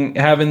this woman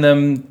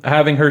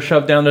having her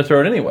shoved down their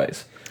throat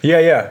anyways.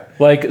 Yeah.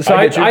 Like, so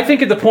I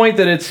think at the point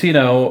that it's,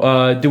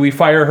 do we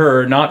fire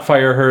her or not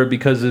fire her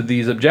because of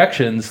these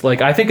objections?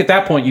 Like, I think at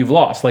that point you've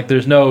lost. Like,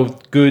 there's no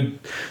good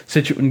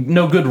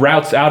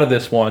routes out of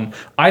this one.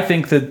 I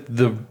think that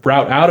the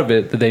route out of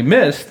it that they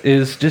missed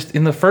is just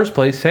in the first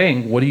place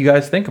saying, what do you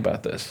guys think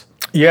about this?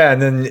 Yeah,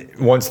 and then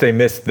once they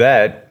missed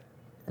that,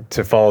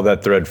 to follow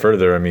that thread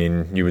further, I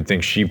mean, you would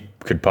think she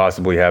could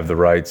possibly have the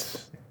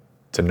rights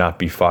to not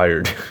be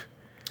fired.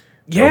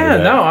 Yeah,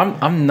 no,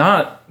 I'm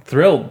not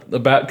thrilled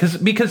about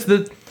because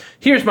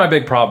here's my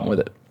big problem with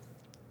it.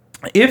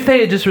 If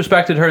they had just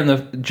respected her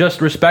and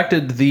just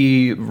respected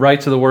the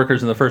rights of the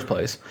workers in the first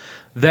place,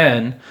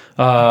 then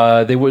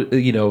they would,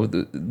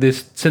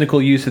 this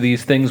cynical use of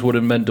these things would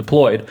have been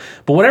deployed.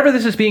 But whenever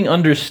this is being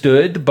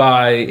understood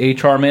by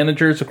HR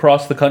managers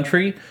across the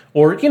country,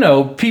 or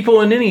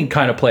people in any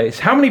kind of place,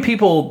 how many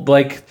people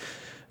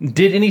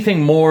did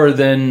anything more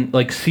than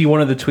see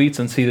one of the tweets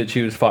and see that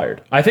she was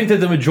fired? I think that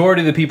the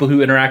majority of the people who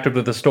interacted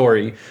with the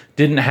story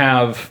didn't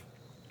have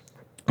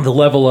the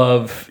level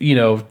of,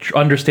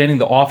 understanding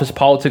the office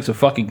politics of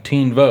fucking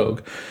Teen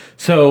Vogue.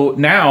 So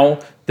now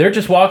they're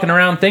just walking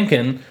around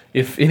thinking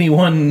if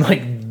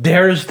anyone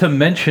dares to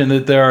mention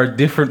that there are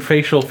different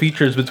facial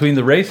features between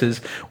the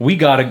races, we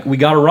gotta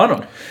run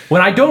them.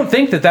 When I don't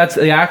think that that's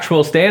the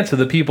actual stance of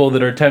the people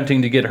that are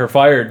attempting to get her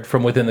fired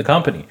from within the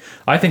company.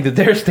 I think that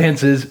their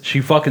stance is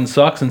she fucking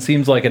sucks and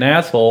seems like an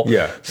asshole.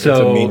 Yeah, so it's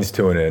a means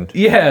to an end.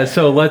 Yeah,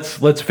 so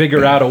let's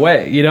figure out a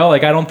way. I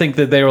don't think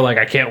that they were like,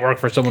 I can't work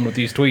for someone with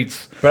these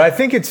tweets. But I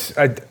think it's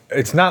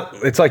not.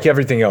 It's like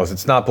everything else.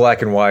 It's not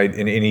black and white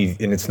and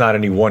it's not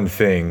any one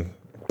thing.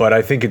 But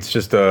I think it's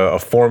just a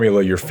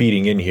formula you're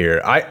feeding in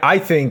here. I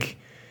think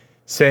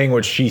saying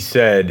what she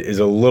said is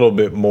a little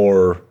bit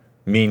more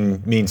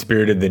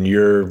mean-spirited than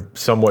you're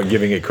somewhat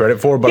giving it credit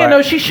for.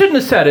 But she shouldn't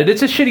have said it.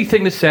 It's a shitty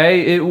thing to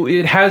say.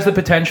 It has the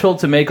potential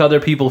to make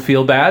other people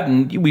feel bad,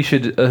 and we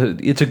should.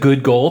 It's a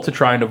good goal to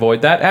try and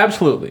avoid that.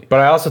 Absolutely. But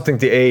I also think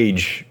the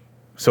age.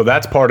 So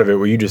that's part of it,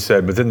 what you just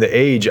said. But then the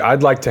age,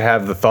 I'd like to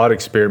have the thought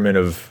experiment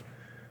of,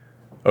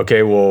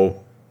 okay,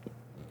 well.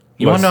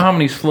 You want to know how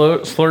many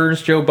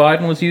slurs Joe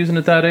Biden was using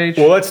at that age?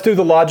 Well, let's do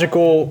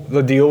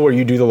the deal where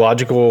you do the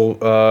logical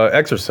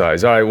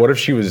exercise. All right, what if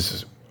she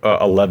was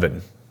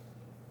 11?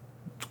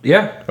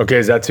 Yeah. Okay,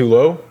 is that too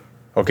low?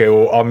 Okay,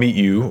 well, I'll meet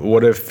you.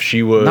 What if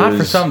she was... Not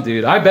for some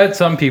dude. I bet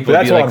some people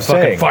would be like,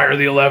 fucking fire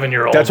the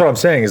 11-year-old. That's what I'm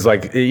saying is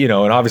like, you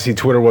know, and obviously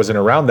Twitter wasn't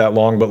around that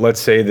long, but let's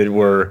say that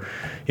we're,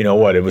 you know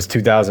what, it was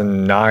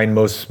 2009.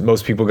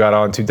 Most people got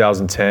on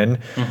 2010.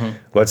 Mm-hmm.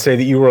 Let's say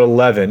that you were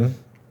 11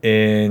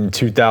 in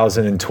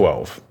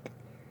 2012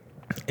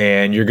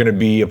 and you're going to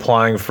be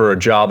applying for a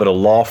job at a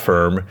law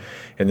firm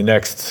in the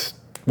next...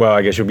 Well,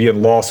 I guess you'll be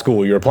in law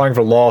school. You're applying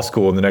for law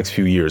school in the next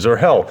few years. Or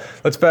hell,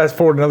 let's fast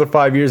forward another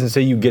 5 years and say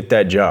you get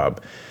that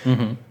job.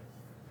 Mm-hmm.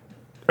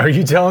 Are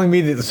you telling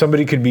me that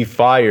somebody could be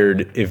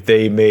fired if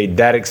they made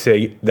that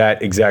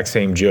exact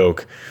same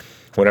joke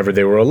whenever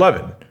they were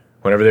 11,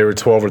 whenever they were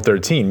 12 or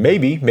 13?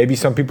 Maybe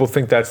some people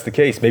think that's the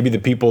case. Maybe the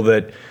people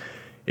that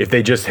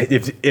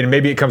and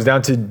maybe it comes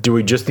down to, do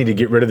we just need to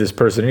get rid of this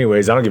person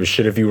anyways? I don't give a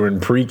shit if you were in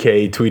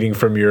pre-K tweeting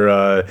from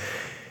your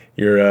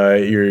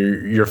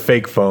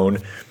fake phone.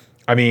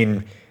 I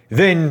mean,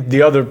 then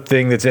the other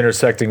thing that's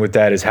intersecting with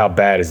that is how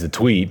bad is the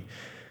tweet?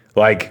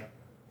 Like,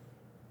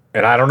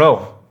 and I don't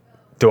know.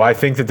 Do I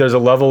think that there's a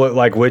level at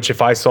like which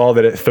if I saw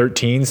that at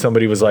 13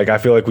 somebody was like, I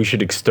feel like we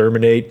should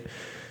exterminate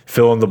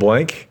fill in the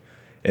blank,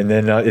 and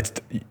then it's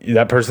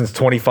that person's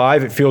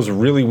 25, it feels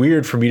really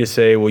weird for me to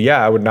say, well,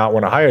 yeah, I would not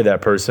want to hire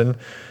that person.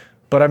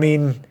 But I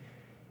mean,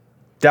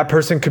 that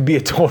person could be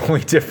a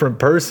totally different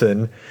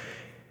person.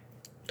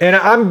 And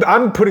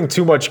I'm putting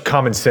too much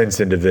common sense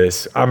into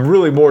this. I'm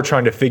really more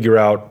trying to figure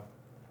out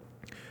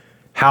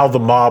how the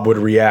mob would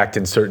react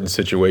in certain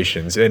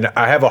situations. And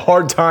I have a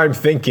hard time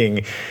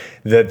thinking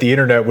that the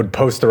internet would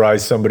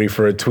posterize somebody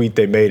for a tweet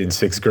they made in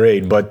 6th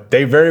grade, but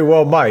they very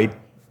well might.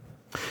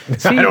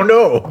 See, I don't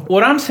know.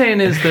 What I'm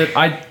saying is that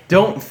I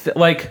don't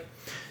like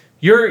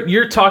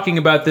you're talking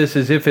about this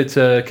as if it's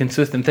a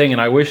consistent thing, and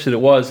I wish that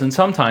it was, and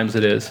sometimes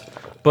it is.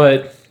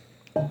 But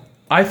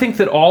I think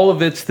that all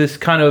of it's this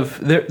kind of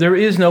there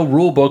is no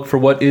rule book for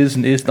what is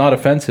and is not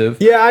offensive.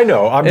 Yeah, I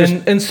know.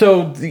 And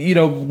so, you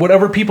know,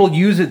 whatever people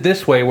use it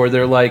this way, where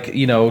they're like,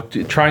 you know,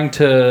 trying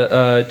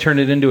to turn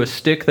it into a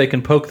stick they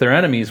can poke their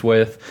enemies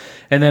with,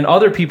 and then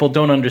other people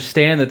don't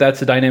understand that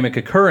that's a dynamic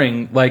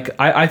occurring. Like,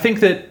 I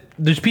think that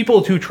there's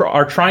people who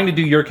are trying to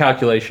do your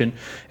calculation,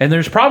 and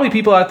there's probably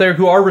people out there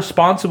who are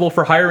responsible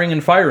for hiring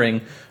and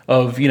firing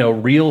of, you know,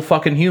 real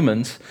fucking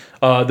humans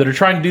that are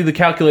trying to do the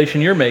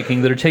calculation you're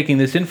making, that are taking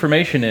this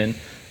information in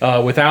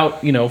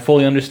without, you know,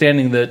 fully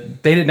understanding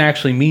that they didn't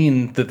actually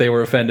mean that they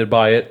were offended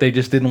by it. They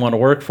just didn't want to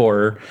work for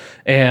her.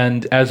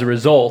 And as a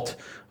result,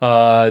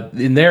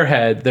 in their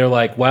head, they're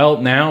like, well,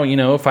 now, you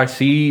know, if I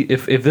see,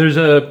 if there's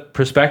a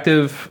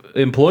prospective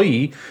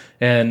employee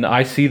and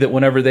I see that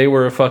whenever they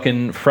were a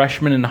fucking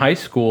freshman in high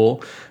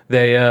school,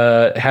 they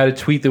had a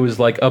tweet that was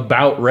like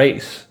about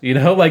race, you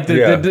know, like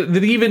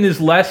that even is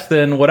less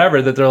than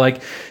whatever, that they're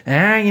like,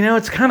 you know,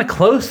 it's kind of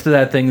close to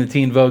that thing the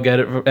Teen Vogue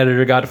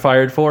editor got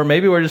fired for.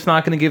 Maybe we're just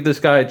not going to give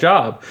this guy a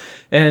job.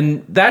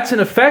 And that's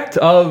an effect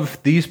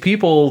of these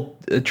people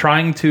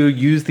trying to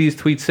use these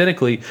tweets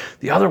cynically.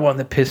 The other one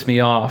that pissed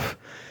me off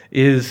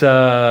is,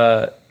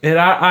 and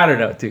I don't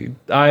know, dude.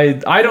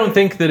 I don't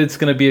think that it's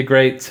going to be a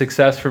great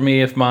success for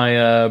me if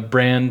my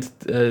brand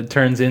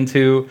turns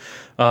into,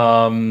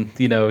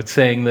 you know,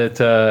 saying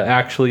that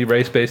actually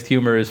race-based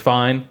humor is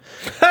fine.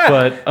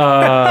 But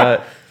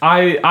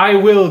I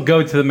will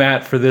go to the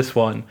mat for this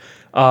one.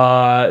 One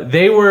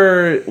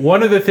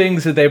of the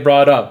things that they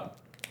brought up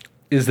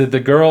is that the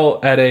girl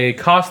at a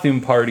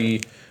costume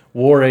party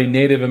wore a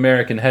Native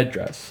American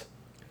headdress.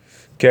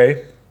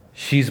 Okay.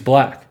 She's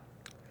black.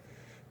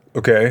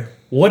 Okay.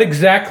 What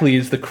exactly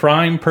is the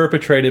crime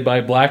perpetrated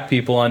by black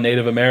people on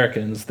Native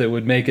Americans that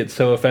would make it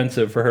so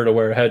offensive for her to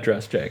wear a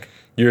headdress, Jake?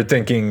 You're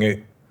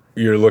thinking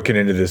you're looking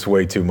into this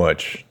way too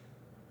much.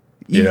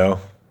 You know?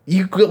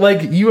 You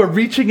are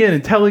reaching in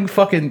and telling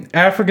fucking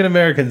African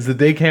Americans that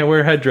they can't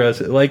wear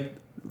headdress. Like,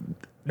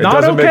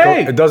 not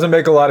okay. It doesn't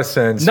make a lot of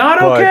sense.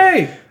 Not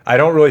okay. I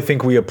don't really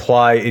think we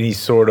apply any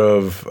sort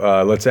of,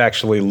 let's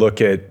actually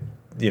look at,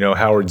 you know,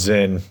 Howard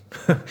Zinn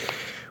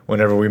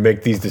whenever we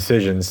make these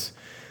decisions.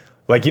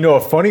 Like, you know,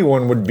 a funny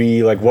one would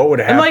be like, what would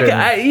happen? And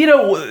like, you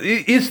know,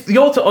 is the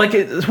ultimate, like,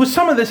 with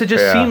some of this, it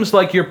just seems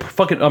like you're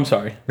fucking, I'm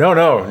sorry. No,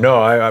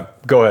 I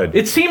go ahead.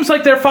 It seems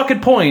like their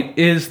fucking point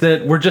is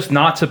that we're just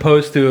not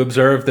supposed to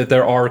observe that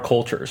there are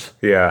cultures.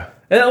 Yeah.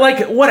 And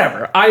like,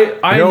 whatever. I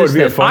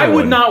understand. I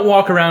would not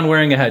walk around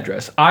wearing a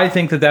headdress. I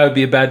think that would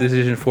be a bad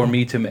decision for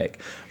me to make.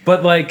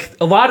 But like,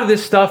 a lot of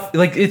this stuff,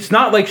 like, it's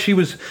not like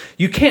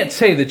you can't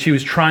say that she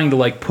was trying to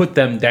like put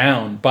them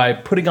down by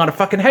putting on a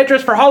fucking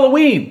headdress for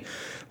Halloween.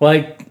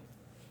 Like,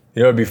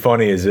 you know, it'd be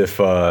funny is if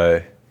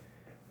it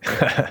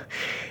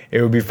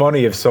would be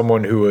funny if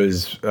someone who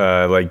was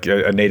like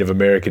a Native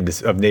American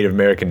of Native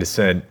American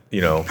descent, you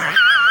know,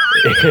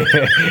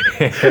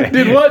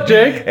 did what,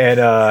 Jake?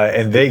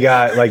 And they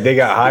got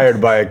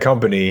hired by a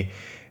company,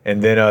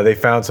 and then they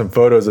found some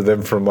photos of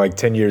them from like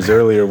 10 years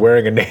earlier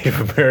wearing a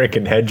Native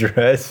American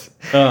headdress.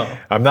 Oh.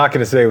 I'm not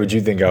going to say what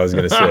you think I was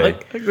going to say.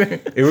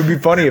 It would be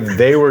funny if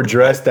they were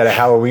dressed at a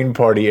Halloween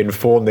party in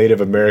full Native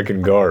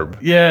American garb.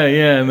 Yeah,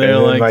 and they're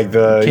like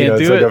the, can't you know,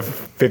 it's do like it. a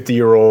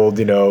 50-year-old,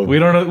 We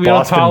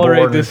don't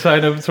tolerate this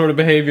sort of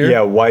behavior.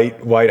 Yeah,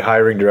 white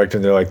hiring director,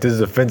 and they're like, this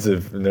is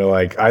offensive. And they're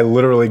like, I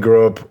literally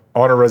grew up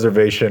on a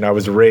reservation. I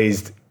was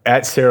raised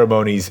at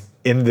ceremonies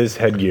in this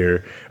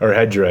headgear or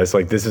headdress.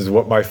 Like, this is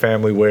what my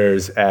family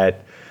wears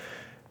at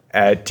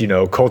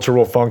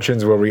cultural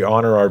functions where we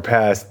honor our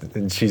past.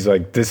 And she's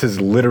like, this is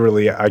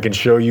literally, I can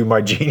show you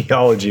my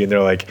genealogy. And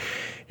they're like,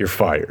 you're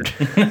fired.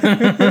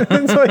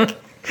 It's like,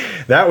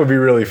 that would be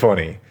really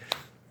funny.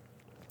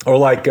 Or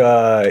like,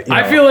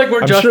 I feel like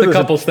we're just a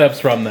couple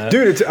steps from that,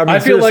 dude. I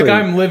feel like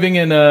I'm living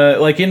in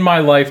in my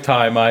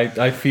lifetime.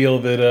 I feel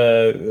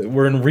that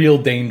we're in real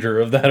danger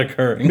of that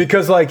occurring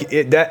because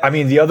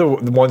the other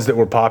ones that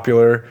were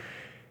popular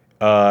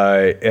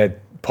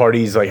at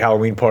parties like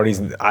Halloween parties.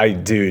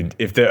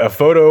 If a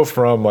photo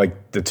from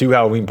like the 2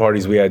 Halloween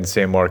parties we had in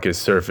San Marcos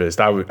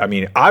surfaced, I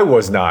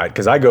was not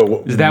because I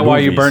go. Is that why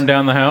you burned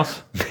down the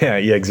house? Yeah,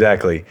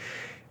 exactly.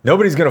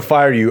 Nobody's going to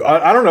fire you.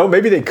 I don't know.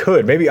 Maybe they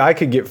could. Maybe I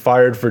could get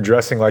fired for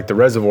dressing like the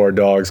Reservoir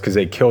Dogs because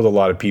they killed a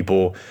lot of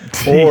people.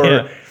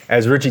 Or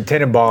as Richie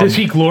Tenenbaum. Does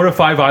he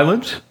glorify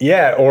violence?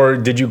 Yeah. Or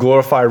did you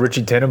glorify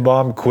Richie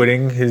Tenenbaum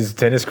quitting his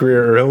tennis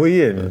career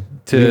early and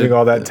leaving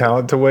all that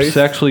talent to waste?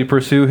 Sexually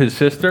pursue his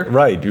sister?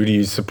 Right. Do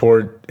you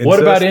support incest?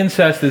 What about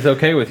incest is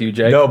okay with you,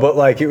 Jake? No,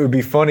 but it would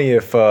be funny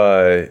if,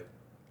 so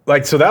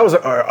that was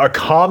a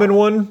common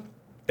one,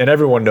 and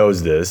everyone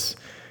knows this,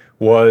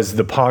 was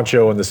the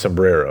poncho and the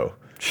sombrero.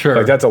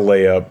 Sure. That's a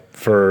layup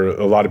for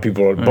a lot of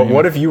people. But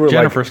what if you were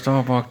Jennifer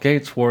Staubach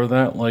Gates wore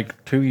that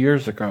 2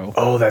 years ago.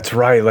 Oh, that's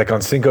right. Like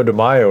on Cinco de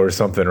Mayo or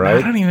something, right?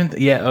 I don't even...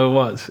 it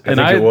was. I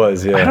think it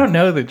was, yeah. I don't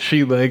know that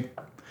she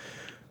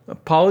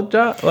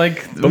apologized.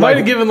 Might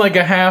have given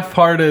a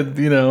half-hearted,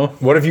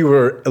 What if you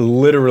were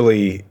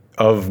literally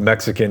of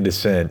Mexican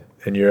descent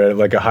and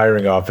you're at a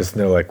hiring office and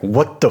they're like,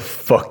 what the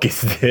fuck is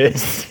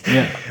this?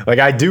 Yeah.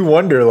 I do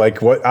wonder,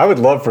 what I would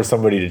love for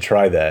somebody to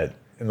try that.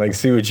 And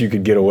see what you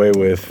could get away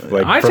with.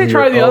 I say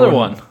try the other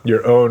one.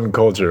 Your own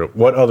culture.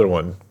 What other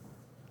one?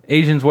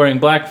 Asians wearing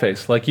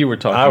blackface, like you were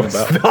talking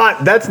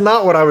about. That's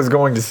not what I was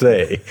going to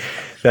say.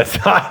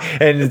 That's not.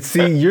 And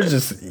see,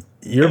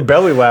 you're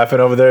belly laughing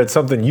over there at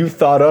something you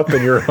thought up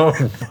in your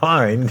own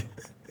mind.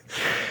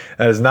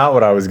 That is not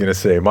what I was going to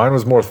say. Mine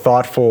was more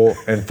thoughtful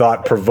and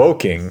thought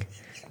provoking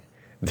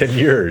than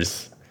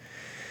yours.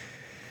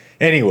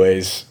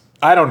 Anyways,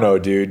 I don't know,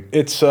 dude.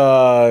 It's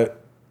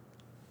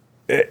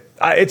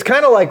it's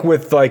kind of like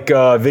with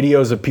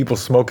videos of people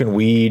smoking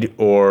weed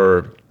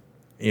or,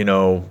 I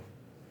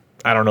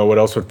don't know what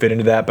else would fit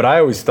into that. But I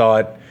always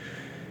thought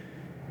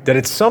that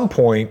at some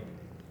point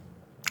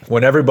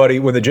when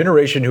the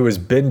generation who has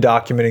been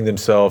documenting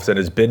themselves and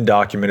has been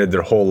documented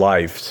their whole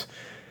lives,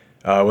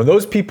 when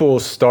those people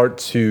start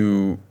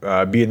to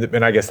be in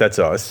and I guess that's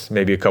us,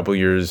 maybe a couple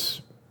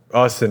years,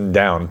 us and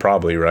down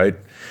probably, right?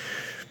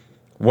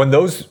 When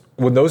those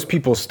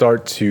people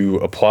start to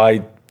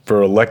apply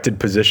for elected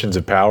positions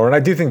of power, and I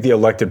do think the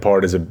elected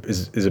part is a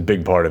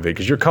big part of it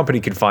because your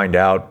company can find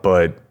out,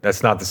 but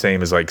that's not the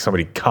same as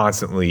somebody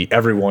constantly,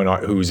 everyone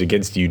who's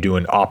against you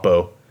doing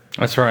oppo.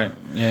 That's right.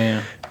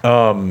 Yeah.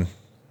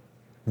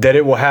 That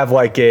it will have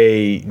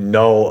a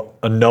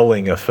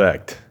nulling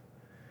effect.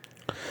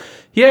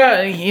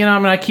 Yeah,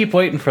 I keep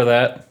waiting for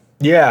that.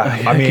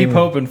 Yeah, I keep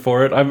hoping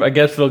for it. I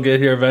guess it'll get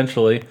here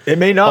eventually. It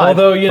may not.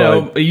 Although,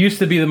 it used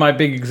to be my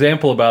big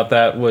example about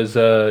that was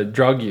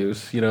drug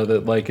use.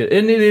 That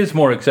and it is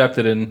more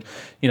accepted, and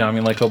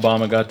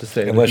Obama got to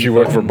say. Unless you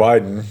work for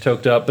Biden,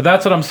 choked up. But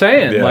that's what I'm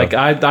saying.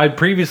 Yeah. I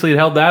previously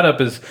held that up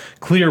as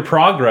clear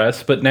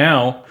progress, but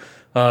now,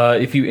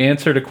 if you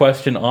answered a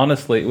question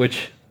honestly,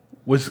 which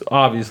was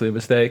obviously a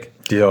mistake.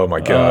 Oh my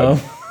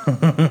God,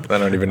 I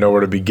don't even know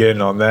where to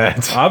begin on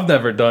that. I've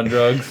never done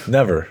drugs.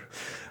 Never.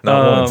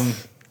 Not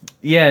once.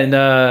 Yeah,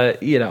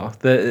 and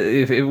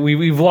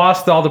we've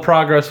lost all the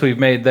progress we've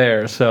made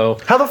there. So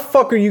how the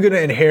fuck are you going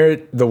to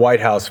inherit the White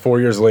House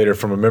 4 years later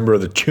from a member of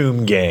the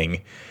Choom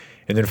Gang,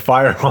 and then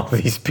fire all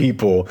these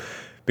people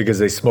because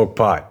they smoke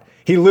pot?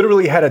 He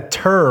literally had a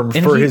term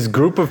for his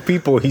group of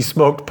people he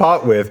smoked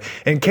pot with,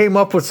 and came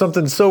up with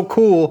something so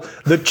cool: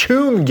 the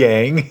Choom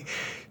Gang,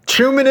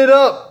 chooming it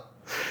up.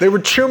 They were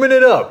chooming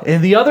it up.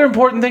 And the other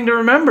important thing to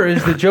remember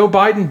is that Joe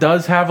Biden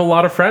does have a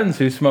lot of friends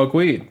who smoke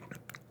weed.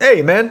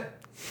 Hey, man.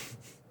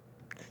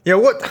 Yeah,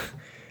 what?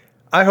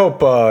 I hope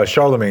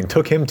Charlemagne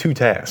took him to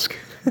task.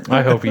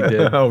 I hope he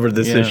did. Over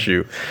this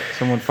issue.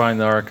 Someone find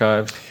the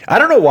archives. I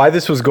don't know why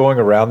this was going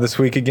around this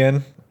week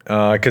again,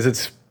 because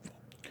it's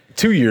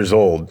 2 years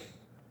old.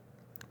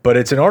 But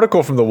it's an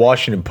article from the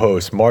Washington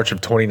Post, March of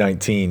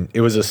 2019.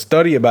 It was a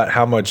study about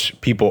how much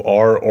people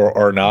are or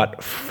are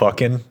not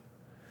fucking.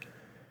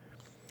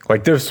 I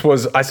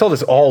saw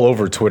this all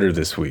over Twitter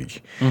this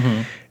week.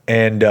 Mm-hmm.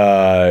 And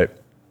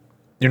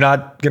you're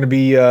not going to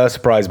be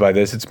surprised by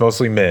this. It's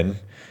mostly men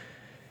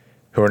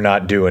who are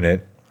not doing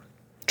it,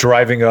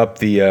 driving up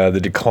the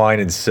decline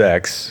in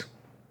sex.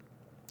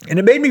 And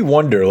it made me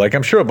wonder,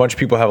 I'm sure a bunch of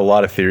people have a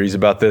lot of theories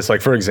about this.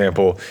 For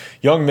example,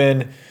 young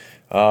men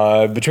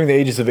between the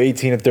ages of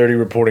 18 and 30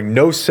 reporting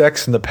no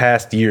sex in the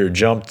past year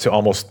jumped to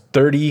almost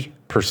 30%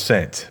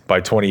 by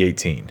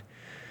 2018.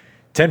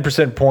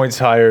 10% points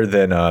higher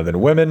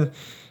than women,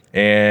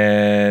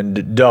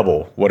 and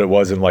double what it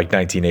was in like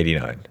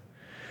 1989.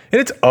 And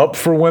it's up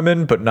for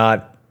women, but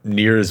not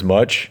near as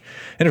much.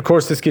 And of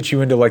course, this gets you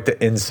into like the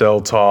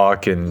incel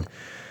talk and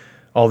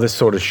all this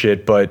sort of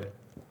shit. But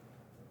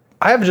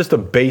I have just a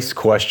base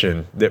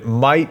question that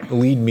might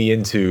lead me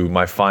into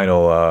my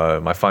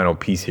final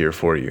piece here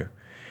for you.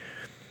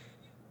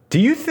 Do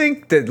you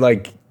think that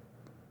like,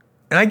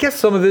 and I guess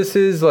some of this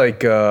is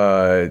like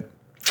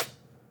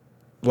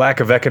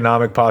lack of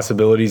economic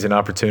possibilities and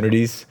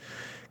opportunities,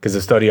 because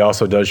the study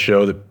also does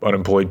show that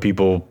unemployed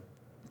people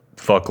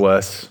fuck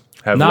less.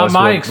 Have Not less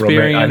my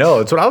experience. I know,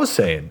 that's what I was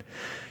saying.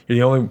 You're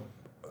the only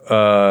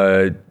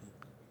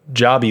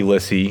jobby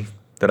lissy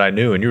that I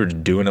knew, and you were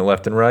doing it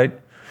left and right.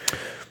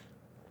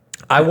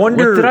 I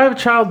wonder. Did I have a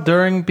child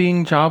during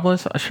being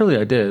jobless? Surely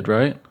I did,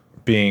 right?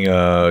 Being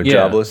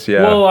jobless,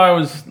 yeah. Well, I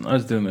was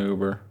doing the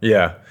Uber.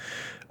 Yeah.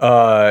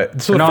 So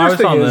the No, I first was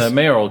thing on is, the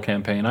mayoral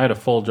campaign. I had a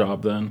full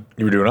job then.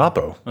 you were doing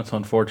Oppo. That's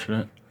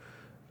unfortunate.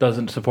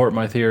 Doesn't support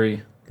my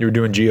theory. You were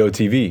doing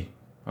GOTV.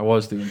 I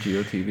was doing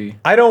GOTV.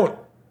 I don't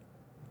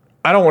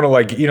want to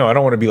like, I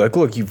don't want to be like,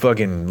 look, you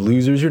fucking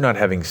losers, you're not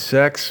having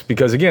sex.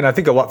 Because again, I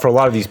think for a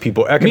lot of these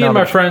people, Me and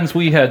my friends,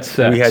 we had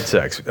sex. we had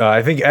sex.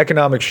 I think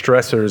economic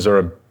stressors are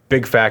a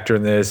big factor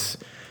in this.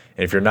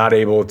 And if you're not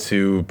able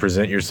to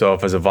present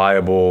yourself as a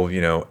viable,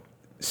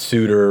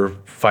 suitor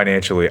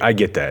financially, I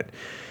get that.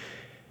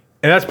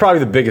 And that's probably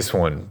the biggest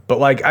one. But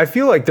like, I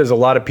feel like there's a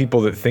lot of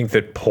people that think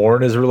that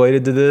porn is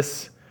related to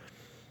this.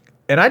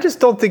 And I just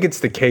don't think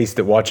it's the case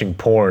that watching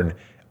porn,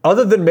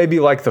 other than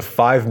maybe like the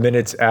 5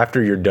 minutes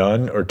after you're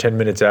done or 10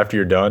 minutes after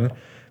you're done,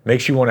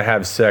 makes you want to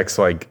have sex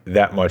like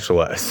that much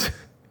less.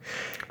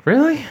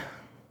 Really?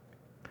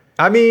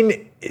 I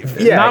mean,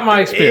 yeah. Not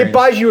my experience. It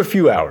buys you a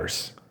few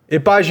hours.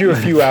 It buys you a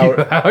few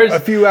hours. hours? A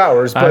few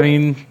hours. But I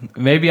mean,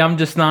 maybe I'm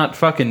just not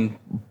fucking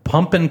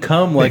pump and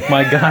cum like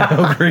my guy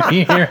over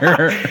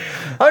here.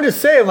 I'm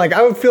just saying, like,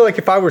 I would feel like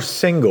if I were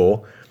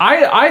single.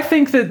 I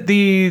think that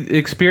the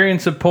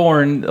experience of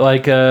porn,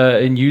 like,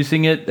 and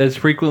using it as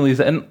frequently as,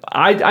 and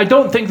I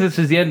don't think this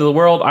is the end of the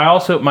world.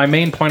 My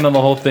main point on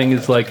the whole thing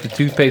is like the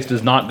toothpaste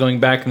is not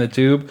going back in the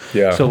tube.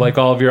 Yeah. So like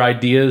all of your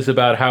ideas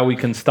about how we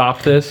can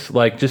stop this,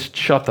 like just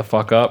shut the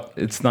fuck up.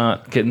 It's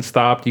not getting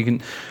stopped. You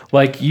can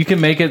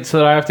make it so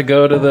that I have to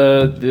go to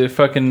the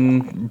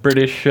fucking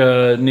British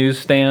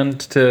newsstand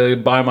to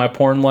buy my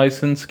porn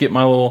license, get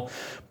my little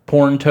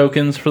porn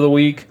tokens for the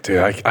week. Dude,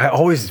 I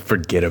always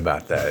forget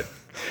about that.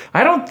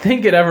 I don't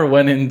think it ever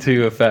went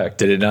into effect.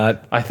 Did it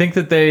not? I think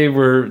that they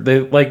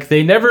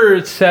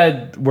never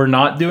said we're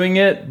not doing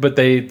it, but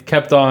they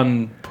kept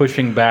on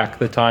pushing back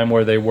the time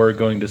where they were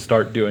going to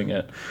start doing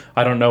it.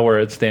 I don't know where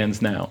it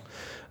stands now.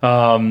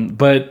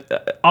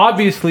 But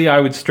obviously I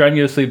would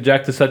strenuously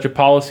object to such a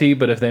policy,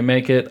 but if they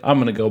make it, I'm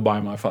going to go buy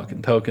my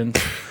fucking tokens.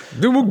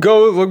 Dude,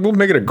 we'll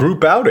make it a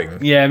group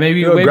outing. Yeah,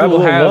 maybe grab a we'll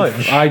little have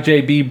lunch.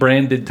 IJB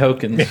branded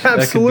tokens. Yeah,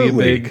 absolutely. That could be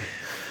a big...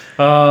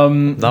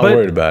 Not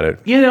worried about it.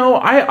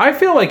 I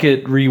feel like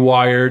it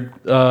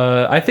rewired.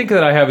 I think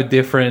that I have a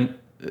different,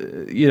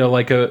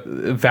 like a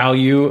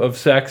value of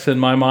sex in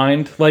my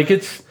mind. Like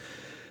it's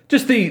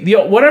just the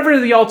whatever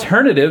the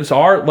alternatives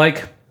are.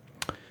 Like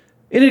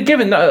in a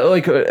given, I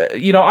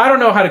don't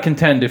know how to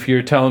contend if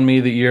you're telling me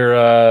that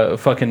you're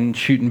fucking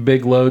shooting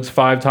big loads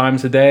 5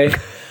 times a day,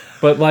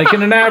 but like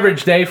in an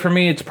average day for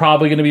me, it's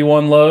probably going to be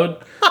 1 load.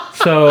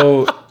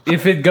 So.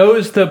 If it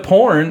goes to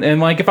porn and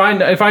like if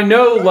I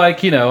know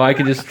like I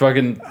can just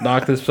fucking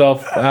knock this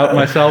out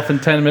myself in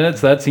 10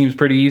 minutes, that seems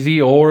pretty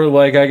easy. Or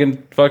like I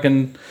can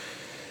fucking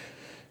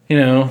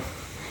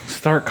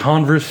start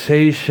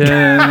conversations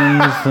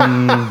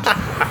and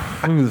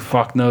who the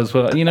fuck knows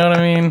what, you know what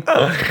I mean?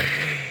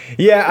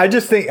 Yeah, I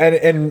just think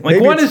and like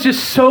one is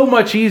just so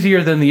much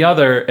easier than the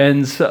other,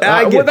 and so,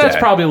 that's that.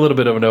 probably a little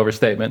bit of an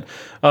overstatement.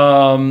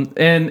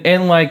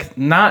 And like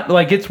not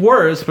like it's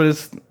worse, but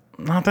it's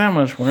not that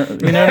much worse.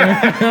 You know what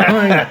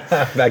I mean?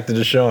 Back to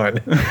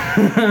Deshaun.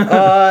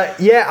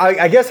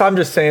 I guess I'm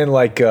just saying,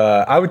 like,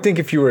 I would think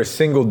if you were a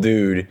single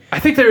dude. I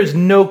think there is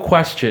no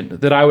question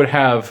that I would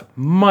have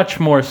much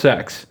more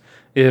sex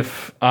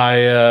if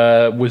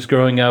I was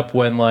growing up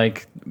when,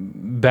 like,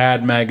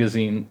 bad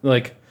magazine,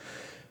 like,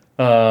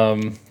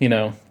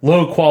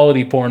 low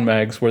quality porn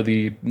mags were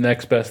the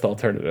next best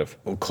alternative.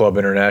 Club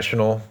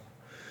International.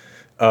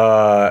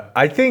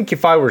 I think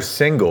if I were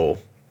single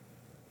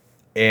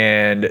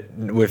and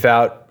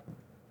without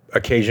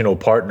occasional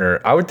partner,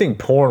 I would think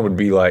porn would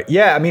be like,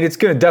 yeah, I mean, it's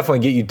going to definitely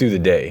get you through the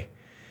day.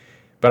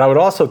 But I would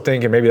also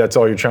think, and maybe that's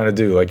all you're trying to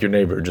do, like your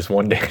neighbor, just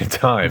one day at a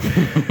time.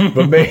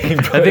 But I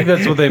think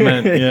that's what they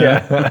meant.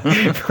 Yeah.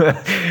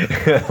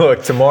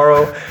 Look,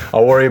 tomorrow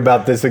I'll worry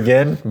about this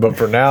again, but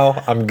for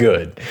now, I'm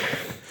good.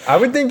 I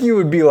would think you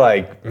would be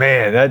like,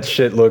 man, that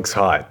shit looks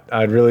hot.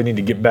 I'd really need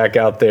to get back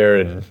out there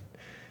and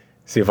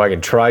see if I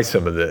can try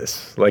some of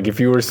this. Like if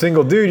you were a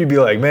single dude, you'd be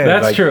like, man,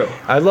 That's like, true.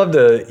 I'd love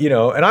to,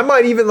 and I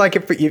might even like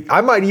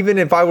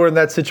if I were in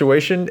that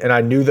situation and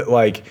I knew that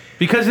like,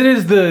 Because it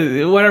is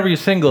whenever you're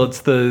single,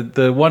 it's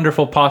the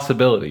wonderful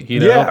possibility,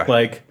 Yeah.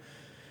 Like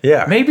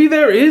yeah, maybe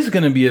there is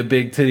going to be a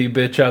big titty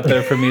bitch out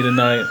there for me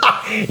tonight.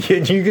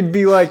 you could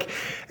be like,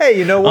 hey,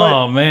 you know what?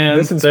 Oh,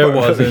 man, there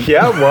wasn't.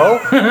 Yeah,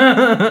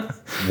 well,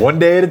 one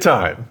day at a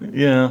time.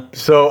 Yeah.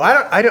 So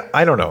I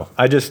don't know.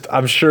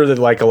 I'm sure that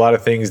like a lot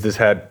of things this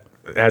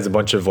has a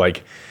bunch of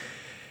like,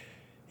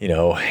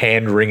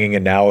 hand wringing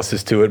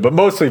analysis to it, but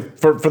mostly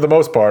for the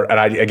most part. And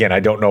I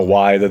don't know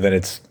why, other than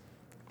it's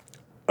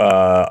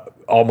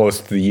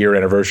almost the year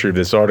anniversary of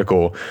this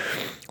article.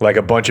 Like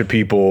a bunch of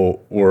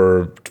people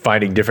were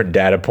finding different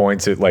data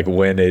points at like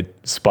when it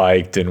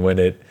spiked and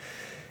a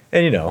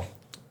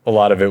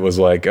lot of it was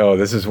like, oh,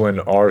 this is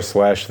when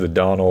r/the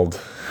Donald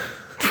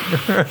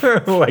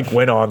like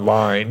went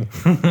online.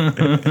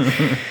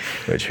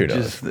 Which who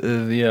knows?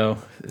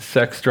 Just,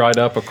 sex dried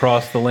up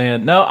across the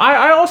land. No,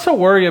 I also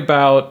worry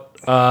about,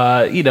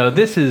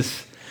 this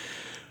is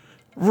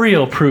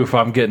real proof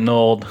I'm getting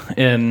old,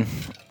 and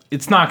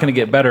it's not going to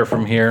get better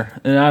from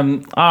here.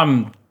 And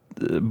I'm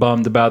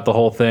bummed about the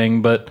whole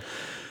thing, but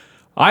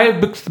I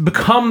have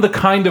become the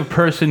kind of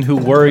person who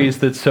worries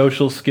that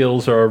social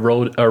skills are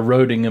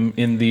eroding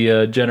in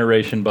the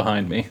generation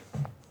behind me.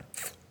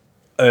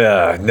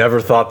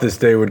 Never thought this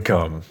day would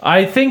come.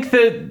 I think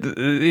that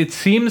it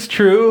seems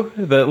true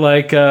that,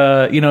 like,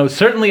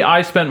 certainly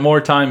I spent more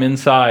time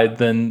inside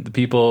than the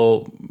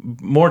people,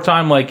 more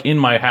time, like, in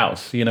my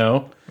house,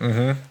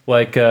 Mm-hmm.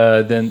 like,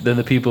 than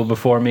the people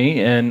before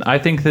me. And I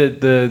think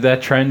that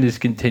that trend is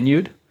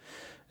continued.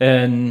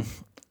 And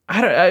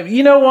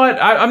you know what?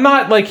 I'm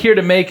not like here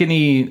to make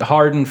any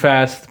hard and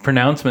fast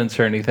pronouncements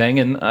or anything.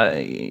 And,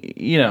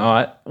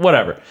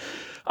 whatever.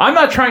 I'm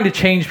not trying to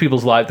change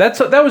people's lives.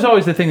 That was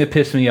always the thing that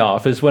pissed me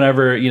off, is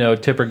whenever,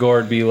 Tipper Gore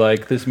would be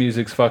like, this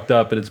music's fucked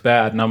up and it's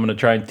bad, and I'm going to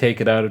try and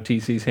take it out of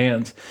TC's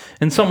hands,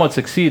 and somewhat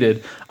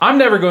succeeded. I'm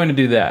never going to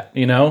do that,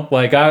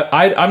 Like,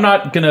 I'm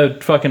not going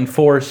to fucking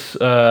force,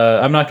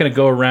 I'm not going to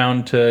go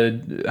around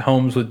to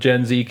homes with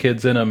Gen Z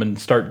kids in them and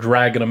start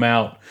dragging them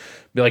out.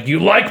 Be like, you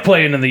like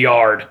playing in the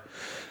yard.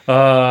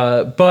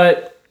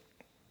 But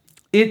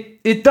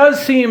it does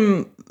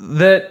seem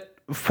that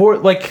for,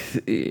 like,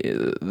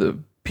 the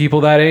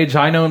people that age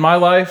I know in my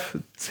life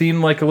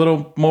seem like a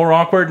little more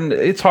awkward, and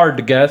it's hard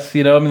to guess,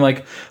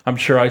 like, I'm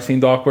sure I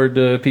seemed awkward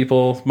to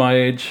people my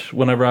age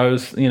whenever I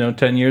was,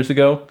 10 years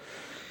ago.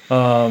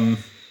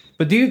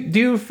 But do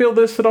you feel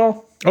this at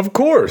all? Of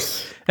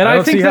course. And I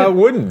don't see how it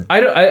wouldn't.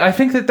 I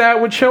think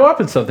that would show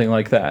up in something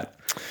like that.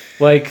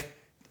 Like,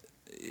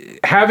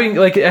 having,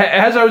 like,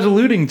 as I was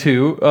alluding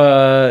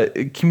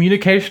to,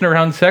 communication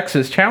around sex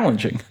is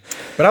challenging.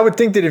 But I would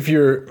think that if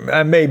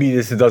you're, maybe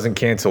this doesn't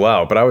cancel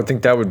out, but I would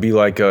think that would be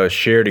like a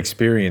shared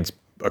experience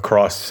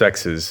across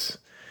sexes,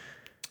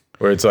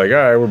 where it's like, all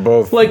right, we're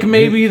both like,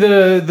 maybe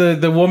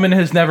the woman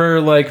has never,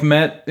 like,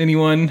 met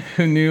anyone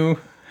who knew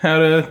how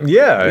to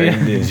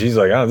and she's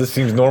like, oh, this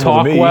seems normal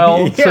talk to me.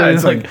 well. Yeah, So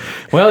it's like,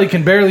 well, you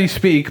can barely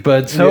speak,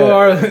 but so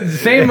are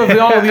same of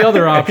all the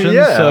other options.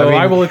 Yeah, so I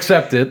mean, I will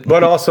accept it.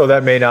 But also,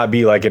 that may not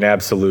be like an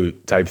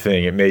absolute type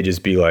thing. It may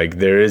just be like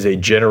there is a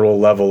general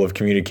level of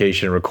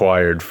communication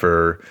required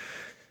for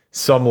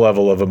some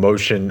level of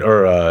emotion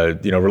or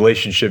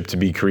relationship to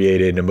be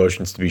created and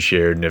emotions to be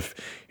shared. And if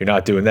you're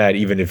not doing that,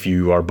 even if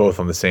you are both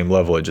on the same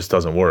level, it just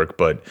doesn't work.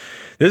 But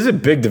this is a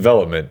big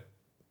development.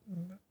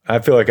 I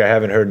feel like I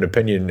haven't heard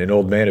an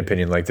old man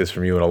opinion like this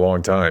from you in a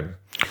long time.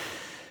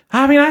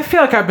 I mean, I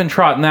feel like I've been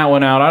trotting that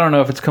one out. I don't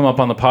know if it's come up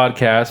on the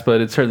podcast, but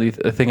it's certainly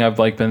a thing I've,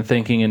 like, been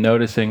thinking and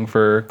noticing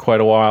for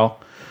quite a while.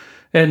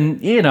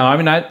 And, I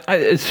mean,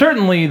 I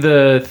certainly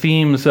the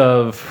themes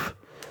of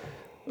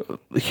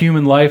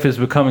human life is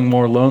becoming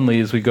more lonely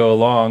as we go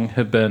along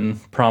have been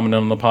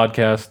prominent on the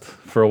podcast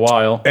for a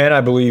while. And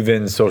I believe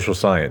in social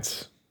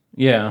science.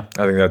 Yeah.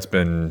 I think that's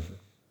been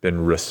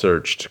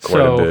researched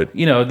quite a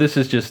bit. This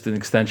is just an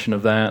extension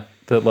of that.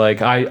 That,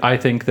 like, I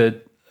think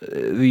that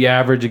the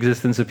average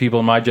existence of people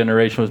in my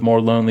generation was more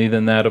lonely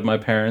than that of my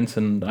parents,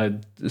 and I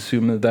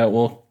assume that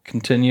will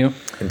continue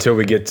until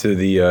we get to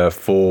the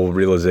full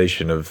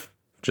realization of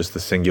just the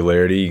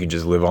singularity. You can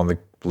just live on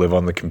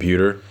the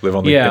computer,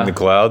 in the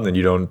cloud, and then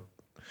you don't.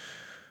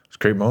 Just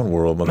create my own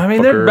world. I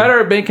mean, they're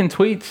better at making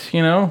tweets.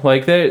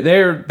 Like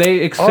they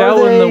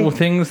excel in the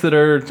things that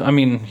are. I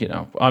mean,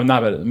 I'm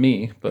not better than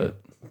me, but.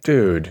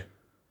 Dude,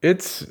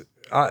 it's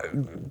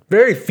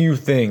very few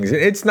things.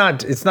 It's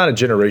not a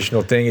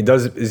generational thing.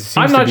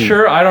 I'm not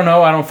sure. I don't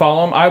know. I don't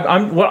follow them.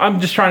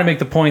 I'm just trying to make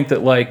the point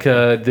that, like,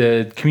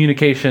 the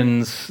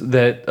communications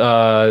that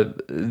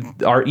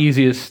are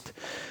easiest,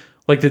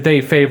 like, that they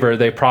favor,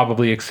 they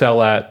probably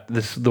excel at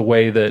the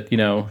way that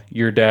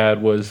your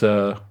dad was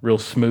real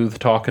smooth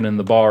talking in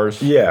the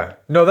bars. Yeah,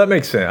 no, that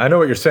makes sense. I know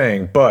what you're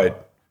saying,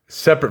 but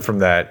separate from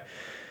that.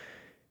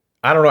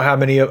 I don't know how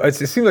many of it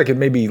seems like it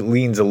maybe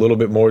leans a little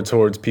bit more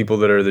towards people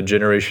that are the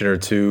generation or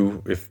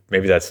two, if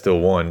maybe that's still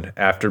one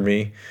after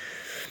me.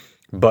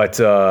 But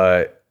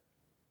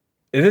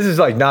and this is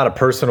like not a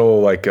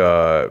personal like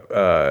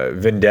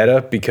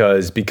vendetta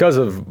because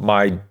of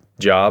my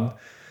job,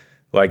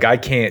 like I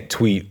can't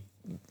tweet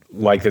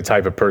like the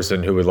type of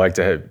person who would like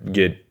to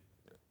get.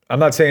 I'm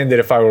not saying that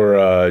if I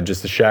were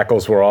just the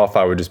shackles were off,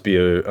 I would just be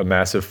a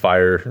massive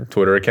fire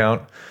Twitter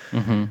account.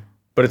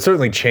 But it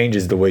certainly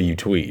changes the way you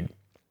tweet.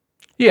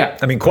 Yeah.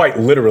 I mean, quite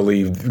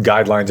literally,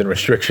 guidelines and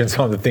restrictions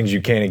on the things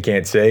you can and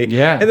can't say.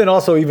 Yeah. And then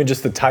also even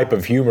just the type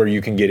of humor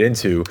you can get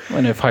into.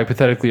 And if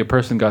hypothetically a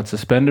person got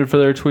suspended for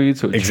their tweets,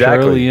 it would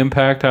Exactly. surely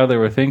impact how they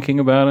were thinking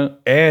about it.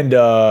 And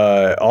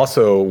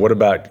also, what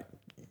about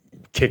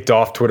kicked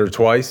off Twitter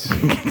twice?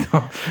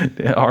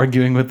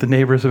 Arguing with the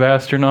neighbors of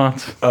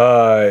astronauts.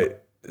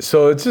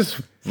 So it's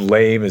just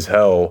lame as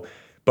hell.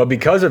 But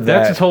because of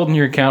That's that, just holding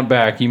your account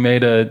back. You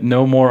made a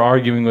no more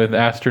arguing with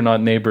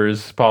astronaut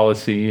neighbors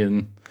policy,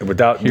 and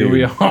without here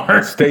we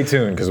are. Stay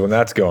tuned, because when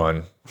that's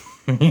gone.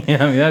 Yeah,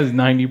 I mean, that is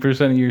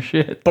 90% of your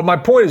shit. But my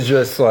point is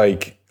just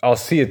like, I'll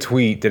see a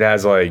tweet that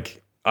has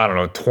like, I don't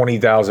know,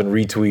 20,000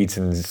 retweets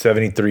and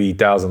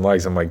 73,000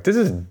 likes. I'm like, this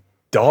is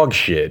dog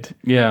shit.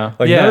 Yeah.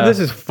 Like, none of this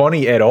is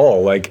funny at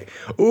all. Like,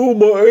 oh,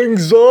 my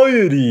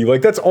anxiety.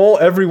 Like, that's all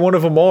every one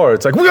of them are.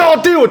 It's like, we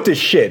all deal with this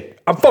shit.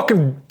 I'm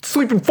fucking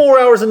sleeping 4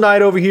 hours a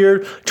night over here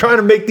trying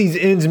to make these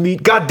ends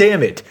meet. God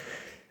damn it.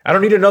 I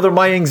don't need another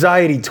my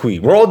anxiety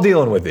tweet. We're all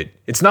dealing with it.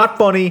 It's not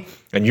funny,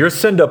 and your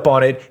send up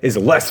on it is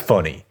less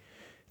funny.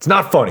 It's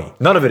not funny.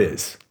 None of it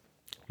is.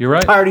 You're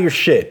right. Tired of your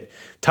shit.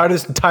 Tired of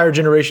this entire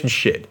generation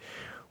shit.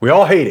 We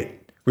all hate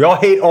it. We all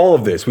hate all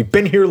of this. We've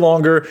been here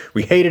longer.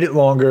 We hated it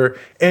longer.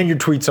 And your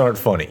tweets aren't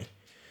funny.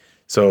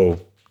 So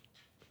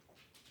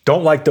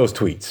don't like those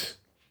tweets.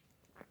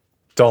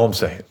 That's all I'm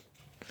saying.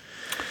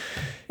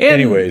 And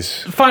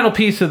Anyways. final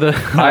piece of the.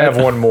 I have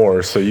one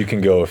more, so you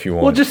can go if you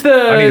want. Well, just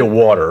I need a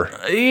water.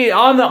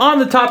 on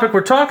the topic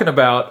we're talking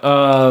about.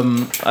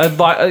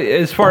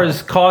 As far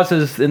as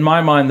causes in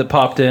my mind that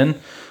popped in,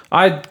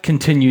 I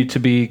continue to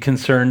be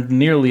concerned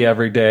nearly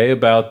every day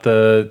about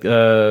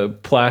the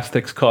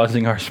plastics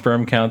causing our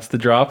sperm counts to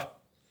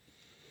drop.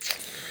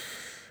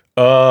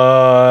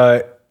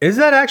 Is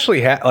that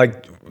actually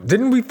like?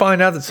 Didn't we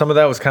find out that some of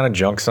that was kind of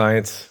junk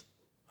science?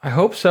 I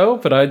hope so,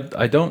 but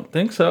I don't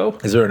think so.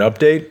 Is there an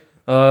update?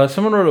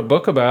 Someone wrote a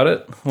book about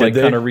it, like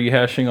they? kind of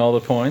rehashing all the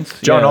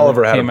points. John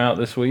Oliver came out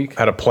this week.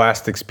 Had a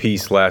plastics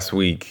piece last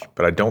week,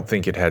 but I don't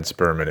think it had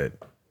sperm in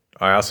it.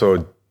 I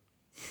also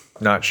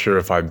not sure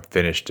if I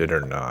finished it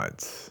or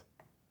not.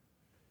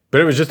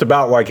 But it was just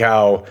about like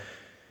how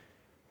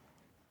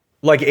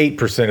like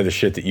 8% of the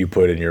shit that you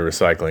put in your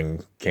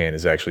recycling can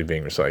is actually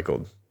being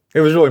recycled.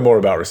 It was really more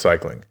about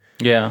recycling.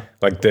 Yeah,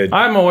 Like that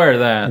I'm aware of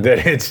that.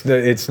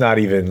 it's not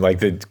even like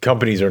the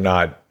companies are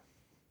not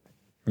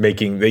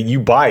making that you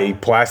buy a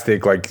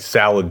plastic like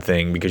salad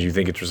thing because you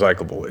think it's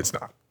recyclable. It's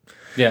not.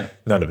 Yeah,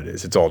 None of it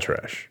is. It's all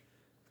trash.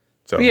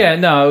 So yeah.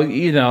 No,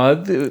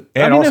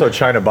 And also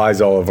China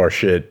buys all of our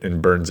shit and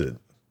burns it.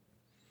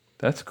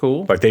 that's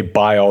cool. Like they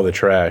buy all the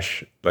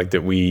trash like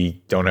that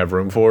we don't have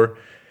room for.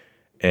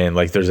 And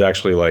like there's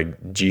actually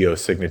like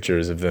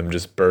geosignatures of them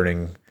just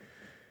burning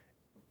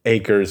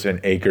acres and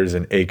acres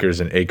and acres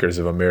and acres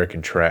of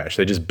American trash.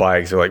 They just buy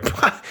it 'cause they're like,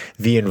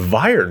 the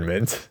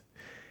environment?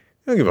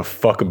 I don't give a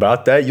fuck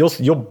about that.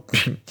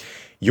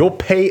 You'll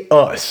pay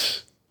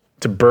us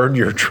to burn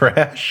your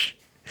trash.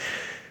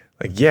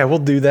 Like, yeah, we'll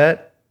do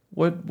that.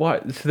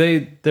 What? So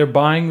they're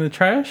buying the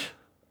trash?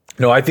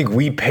 No, I think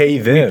we pay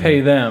them. Pay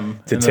them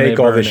to and then take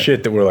they all burn the it.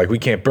 shit that we're like, we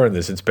can't burn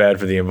this. It's bad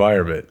for the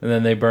environment. And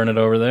then they burn it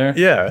over there.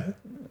 Yeah.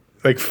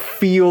 Like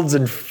fields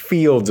and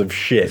fields of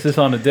shit. Is this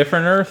on a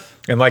different Earth?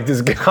 And like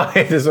this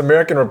guy, this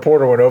American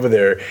reporter went over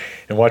there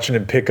and watching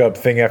him pick up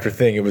thing after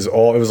thing. It was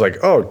like,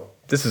 oh,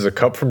 this is a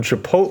cup from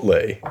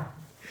Chipotle,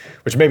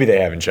 which maybe they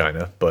have in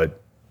China.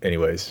 But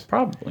anyways.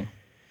 Probably.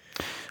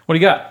 What do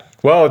you got?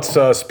 Well, it's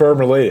sperm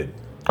related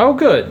Oh,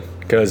 good.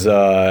 because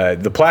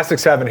the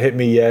plastics haven't hit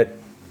me yet.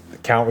 The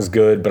count was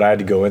good, but I had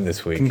to go in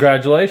this week.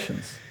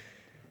 Congratulations.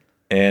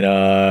 And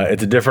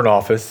it's a different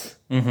office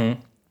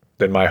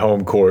than my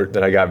home court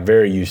that I got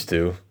very used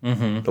to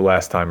the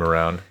last time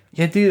around.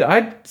 Yeah, dude,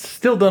 I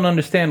still don't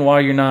understand why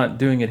you're not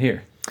doing it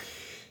here.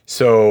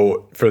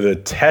 So for the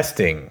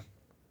testing,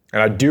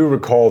 and I do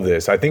recall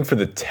this, I think for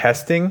the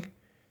testing,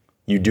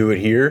 you do it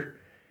here.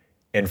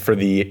 And for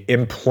the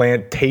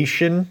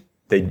implantation,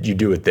 you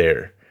do it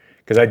there.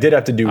 Because I did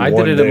have to do I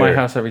one did it there. at my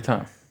house every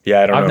time.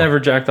 Yeah, I don't know. I've never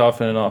jacked off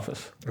in an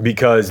office.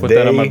 Because Put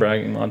that on my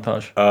bragging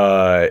montage.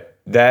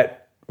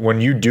 that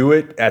when you do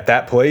it at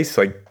that place,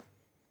 like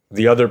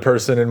the other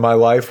person in my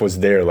life was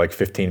there like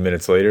 15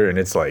 minutes later, and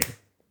it's like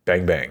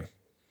bang bang.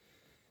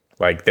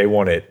 Like they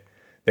want it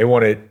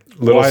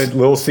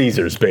little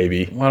Caesars,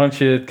 baby. Why don't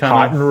you Hot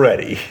kind and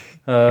ready.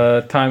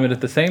 of time it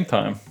at the same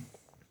time?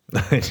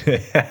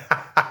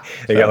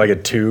 They got like a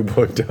tube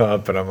hooked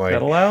up, and I'm like,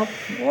 That allowed?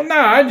 Well, no,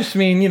 I just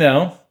mean,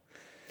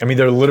 I mean,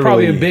 they're literally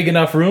probably a big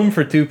enough room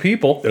for two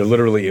people. They're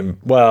literally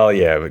well,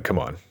 yeah, but come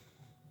on,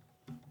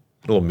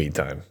 a little me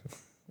time.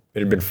 It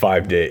had been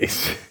 5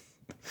 days.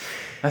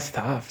 That's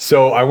tough.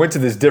 So I went to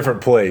this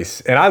different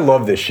place, and I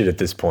love this shit at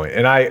this point.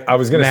 And I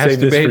was going to save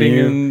this for Masturbating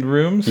you. in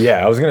rooms?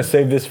 Yeah, I was going to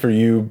save this for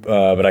you,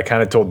 but I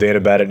kind of told Dan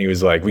about it, and he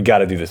was like, we got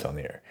to do this on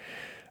the air.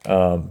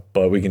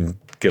 But we can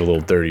get a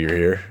little dirtier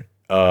here.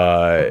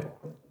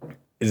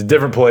 It's a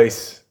different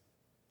place.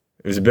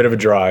 It was a bit of a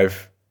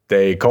drive.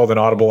 They called an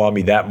audible on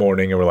me that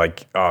morning and were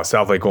like, oh,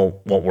 South Lake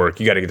won't work.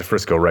 You got to get to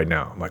Frisco right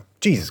now. I'm like,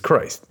 Jesus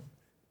Christ.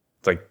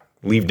 It's like,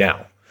 leave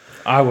now.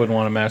 I wouldn't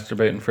want to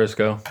masturbate in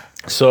Frisco.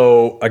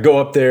 So I go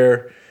up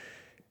there.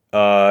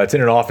 It's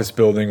in an office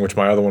building, which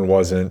my other one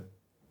wasn't.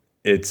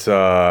 It's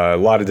a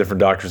lot of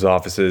different doctors'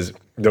 offices.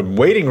 The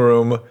waiting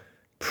room,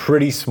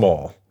 pretty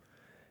small.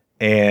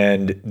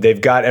 And they've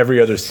got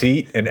every other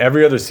seat, and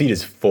every other seat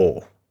is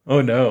full.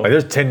 Oh, no. Like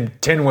there's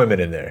 10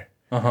 women in there.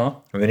 Uh-huh.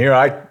 And then here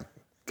I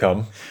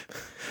come.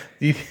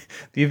 Do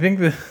you think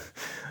that,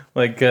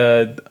 like,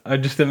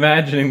 I'm just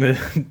imagining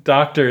the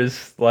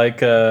doctors, like,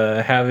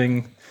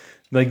 having,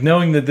 like,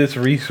 knowing that this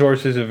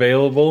resource is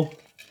available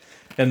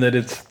and that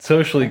it's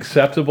socially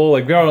acceptable.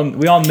 Like,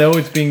 we all know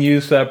it's being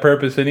used for that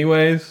purpose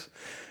anyways.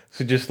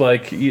 So just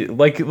like you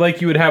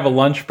would have a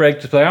lunch break,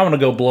 just like, I want to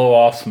go blow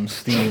off some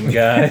steam,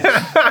 guys.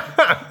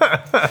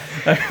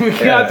 We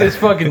got this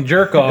fucking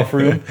jerk off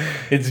room.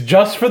 It's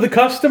just for the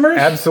customers?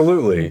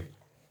 Absolutely.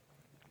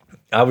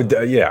 I would,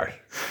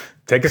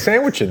 take a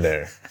sandwich in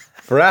there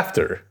for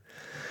after.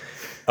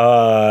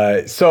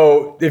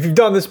 So if you've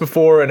done this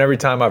before, and every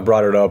time I've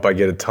brought it up, I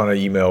get a ton of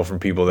email from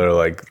people that are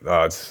like,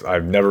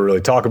 I've never really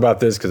talked about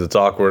this because it's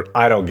awkward.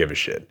 I don't give a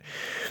shit.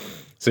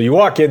 So you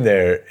walk in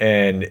there,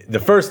 and the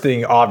first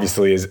thing,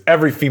 obviously, is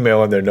every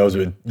female in there knows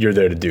what you're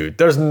there to do.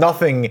 There's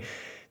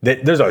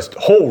a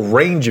whole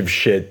range of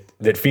shit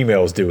that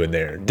females do in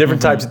there.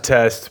 Different types of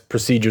tests,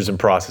 procedures, and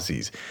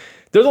processes.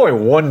 There's only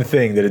one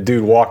thing that a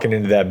dude walking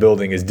into that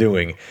building is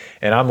doing.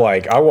 And I'm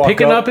like, I walk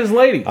Picking up his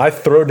lady. I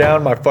throw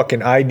down my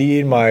fucking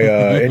ID and my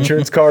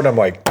insurance card. I'm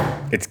like,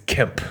 it's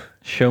Kemp.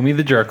 Show me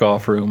the jerk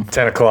off room.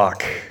 10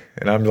 o'clock.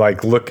 And I'm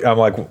like,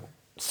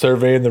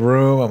 surveying the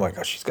room. I'm like,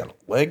 oh, she's got a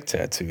leg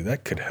tattoo.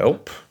 That could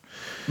help.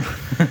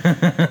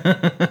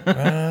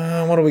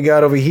 What do we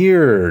got over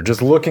here?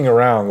 Just looking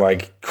around,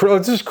 like,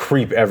 let's just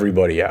creep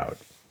everybody out.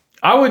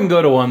 I wouldn't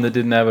go to one that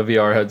didn't have a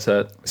VR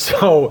headset.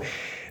 So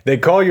they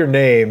call your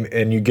name,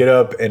 and you get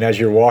up, and as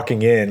you're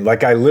walking in,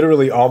 like, I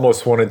literally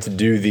almost wanted to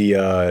do the,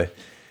 I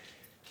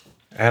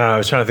don't know, I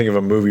was trying to think of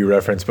a movie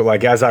reference, but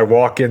like, as I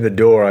walk in the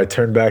door, I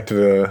turn back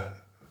to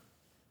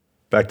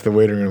the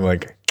waiting room,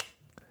 like,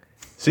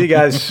 see you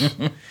guys.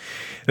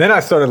 Then I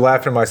started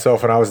laughing at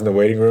myself when I was in the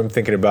waiting room,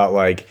 thinking about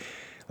like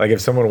if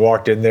someone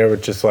walked in there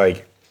with just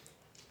like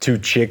two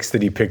chicks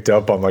that he picked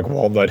up on like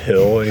Walnut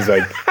Hill, and he's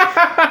like,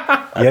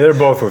 yeah, they're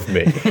both with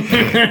me.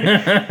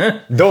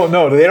 They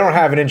don't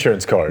have an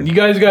insurance card. You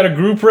guys got a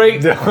group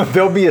rate?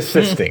 They'll be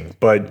assisting,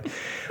 but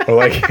or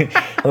like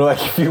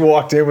if you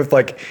walked in with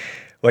like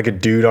a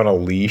dude on a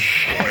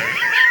leash.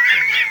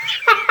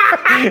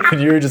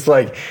 And you were just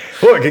like,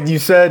 look, and you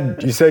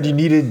said you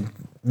needed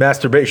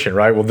masturbation,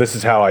 right? Well, this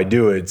is how I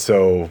do it.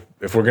 So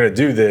if we're gonna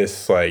do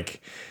this,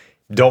 like,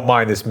 don't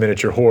mind this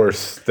miniature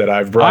horse that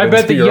I've brought. I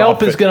bet the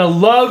Yelp is gonna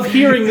love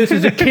hearing this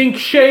is a kink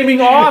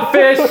shaming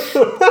office.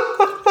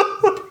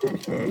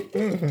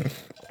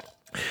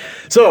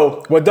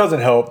 So what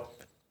doesn't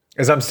help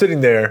is I'm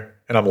sitting there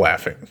and I'm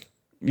laughing.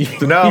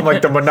 So now I'm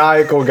like the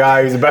maniacal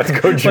guy who's about to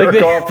go jerk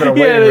off in a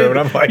waiting room, and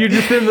I'm like, you're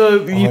just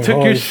in you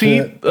took your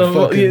seat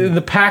in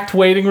the packed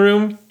waiting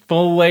room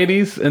full of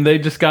ladies, and they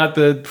just got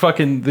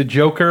the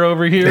Joker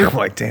over here. I'm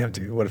like, damn,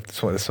 dude, what if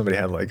somebody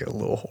had like a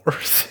little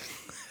horse?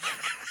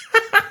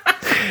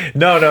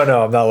 No,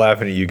 I'm not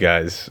laughing at you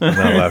guys. So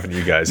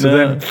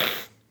then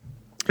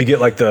you get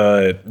like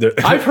the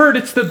I've heard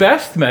it's the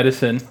best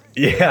medicine.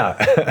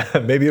 Yeah,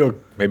 maybe it'll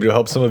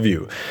help some of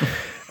you.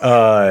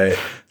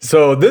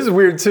 So this is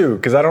weird too,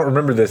 because I don't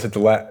remember this at the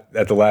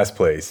last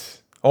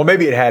place. Oh,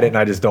 maybe it had it and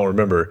I just don't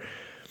remember.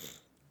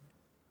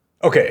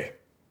 Okay,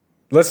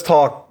 let's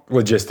talk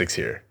logistics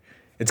here.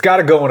 It's got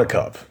to go in a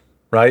cup,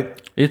 right?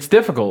 It's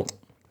difficult.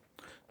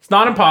 It's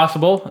not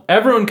impossible.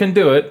 Everyone can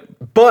do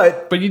it,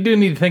 but you do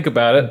need to think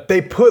about it.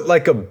 They put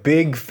like a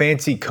big,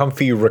 fancy,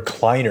 comfy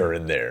recliner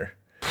in there.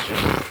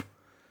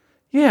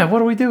 Yeah, what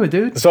do we do,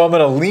 dude? So I'm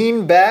gonna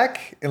lean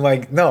back and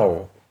like,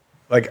 no.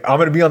 Like, I'm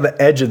going to be on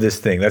the edge of this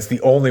thing. That's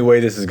the only way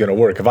this is going to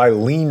work. If I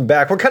lean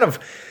back, what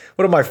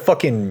am I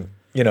fucking,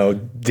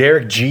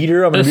 Derek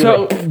Jeter? I'm going to be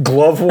like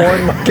glove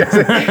one.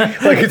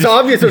 Like it's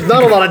obvious there's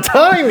not a lot of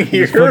time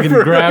here. Just fucking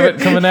grab it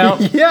coming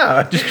out?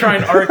 Yeah. Just try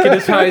and arc it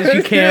as high as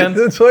you can.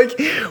 It's like,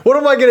 what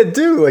am I going to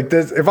do? Like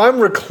this, if I'm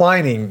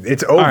reclining,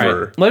 it's over.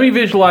 All right, let me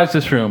visualize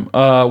this room.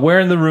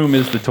 Where in the room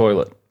is the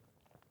toilet?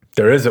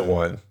 There isn't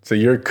one. So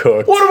you're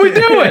cooked. What are we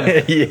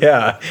doing?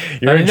 Yeah.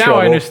 You're in trouble. Now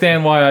I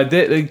understand why I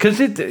did. Because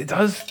it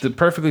does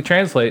perfectly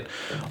translate.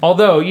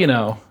 Although,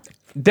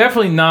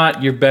 definitely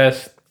not your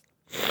best.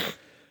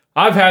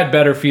 I've had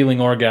better feeling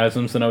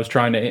orgasms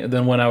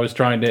than when I was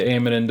trying to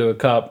aim it into a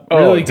cup.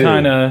 Really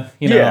kind of,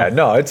 Yeah,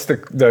 no, it's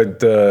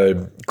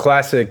the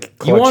classic.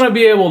 You want to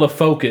be able to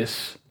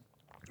focus.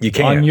 You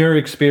can't. on your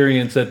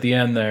experience at the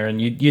end there,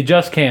 and you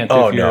just can't.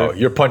 Oh if no,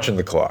 you're punching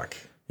the clock.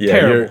 Yeah,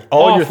 Terrible.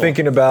 all you're Awful.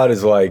 thinking about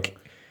is like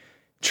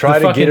try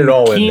the to get it fucking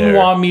all in there.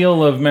 quinoa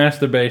meal of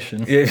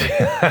masturbation.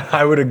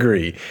 I would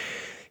agree.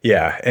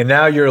 Yeah, and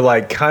now you're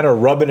like kind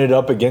of rubbing it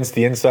up against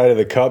the inside of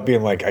the cup,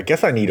 being like, I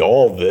guess I need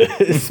all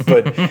this,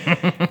 but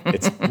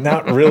it's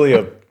not really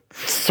a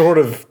sort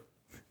of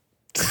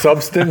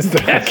substance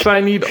that Yes, I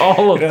need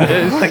all of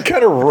this. I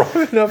kind of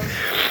rubbing up.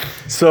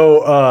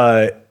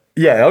 So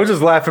yeah, I was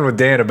just laughing with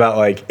Dan about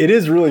like it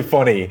is really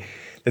funny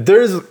that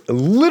there's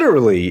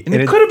literally And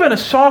it could have been a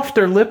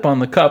softer lip on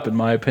the cup, in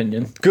my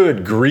opinion.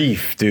 good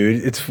grief,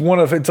 dude. It's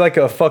like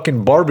a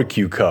fucking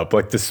barbecue cup,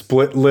 like the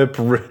split lip,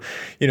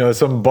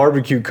 some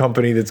barbecue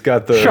company that's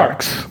got the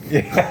Sharks.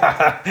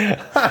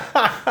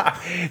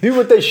 Dude,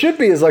 what they should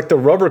be is like the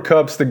rubber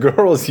cups the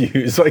girls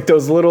use, like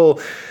those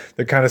little,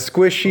 they're kind of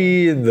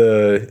squishy and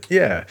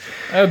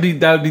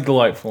That would be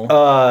delightful.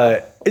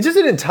 It's just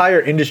an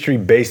entire industry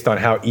based on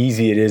how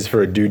easy it is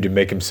for a dude to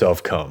make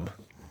himself come.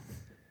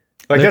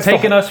 Like They're that's the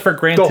taking whole- us for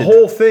granted. The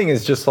whole thing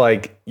is just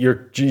like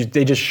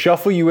they just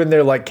shuffle you in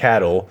there like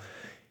cattle.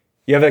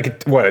 You have like a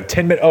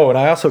 10-minute. Oh, and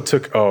I also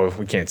took. Oh,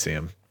 we can't see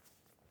him.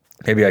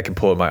 Maybe I can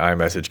pull up my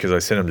iMessage because I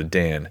sent him to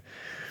Dan.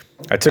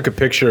 I took a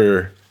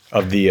picture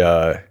of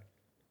the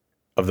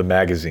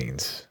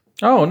magazines.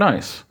 Oh,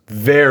 nice.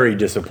 Very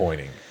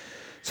disappointing.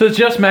 So it's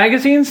just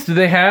magazines? Do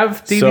they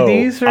have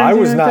DVDs So or anything I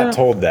was like not that?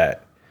 told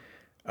that.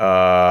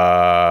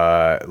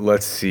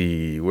 Let's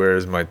see.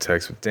 Where's my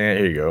text with Dan?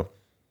 Here you go.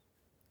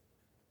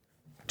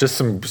 Just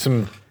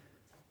some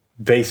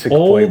basic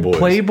Old Playboys.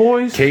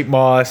 Playboys? Kate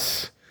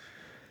Moss.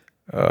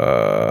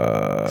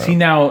 See,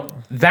 now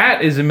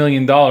that is $1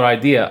 million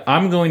idea.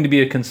 I'm going to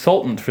be a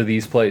consultant for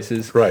these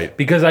places, Right.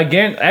 Because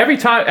again,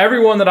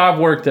 everyone that I've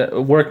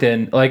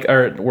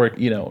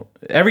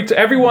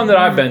everyone that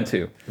I've been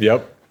to,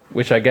 Yep.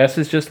 which I guess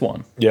is just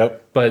one,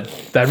 Yep. but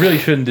that really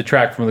shouldn't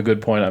detract from the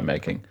good point I'm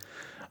making.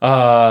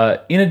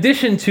 In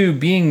addition to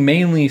being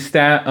mainly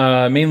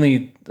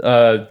female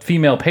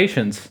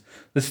patients,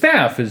 the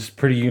staff is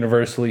pretty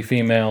universally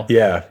female.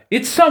 Yeah.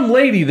 It's some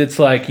lady that's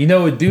like,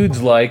 what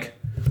dudes like?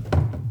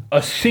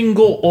 A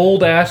single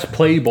old ass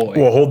Playboy.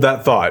 Well, hold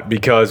that thought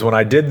because when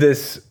I did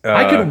this,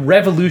 I could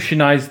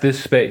revolutionize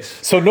this space.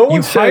 So no one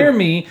You said- hire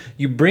me,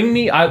 you bring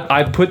me,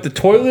 I put the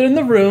toilet in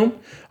the room,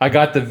 I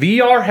got the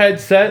VR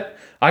headset,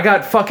 I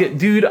got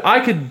dude, I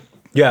could.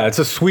 yeah, it's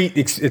a sweet.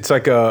 It's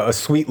like a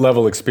sweet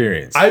level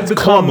experience. I'd It's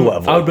club become,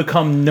 level. I would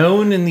become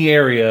known in the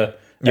area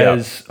Yeah.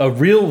 as a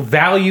real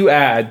value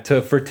add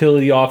to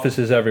fertility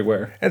offices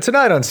everywhere. And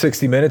tonight on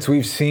 60 Minutes,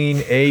 we've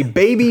seen a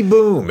baby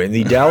boom in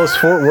the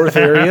Dallas-Fort Worth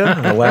area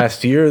in the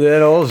last year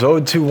that all is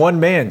owed to one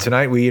man.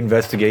 Tonight, we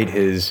investigate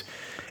his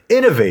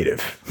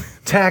innovative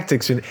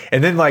tactics. And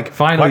then, like,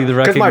 Finally, the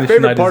because my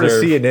recognition favorite part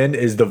deserve. of CNN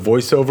is the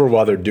voiceover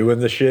while they're doing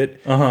the shit.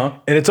 And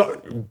it's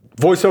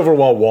voiceover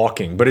while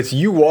walking, but it's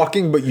you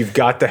walking, but you've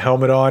got the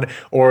helmet on,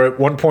 or at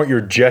one point, you're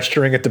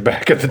gesturing at the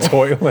back of the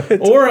toilet.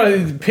 Or a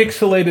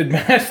pixelated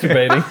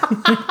masturbating.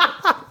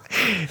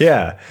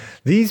 Yeah.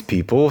 These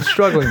people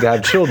struggling to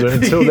have children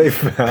until they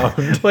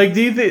found. Like,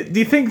 do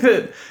you think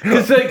that?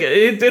 Because like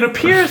it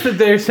appears that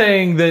they're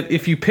saying that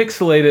if you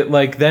pixelate it,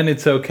 like then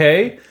it's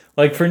okay.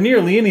 Like for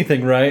nearly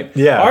anything, right?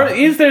 Yeah.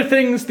 Is there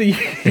things that you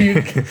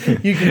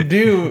can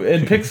do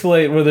and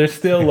pixelate where they're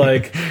still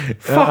like,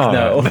 fuck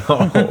no?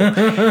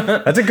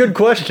 That's a good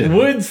question.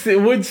 Would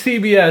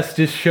CBS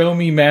just show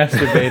me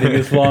masturbating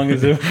as long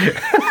as it?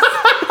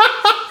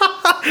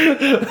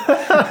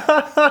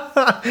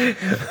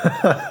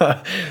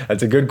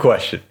 That's a good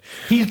question.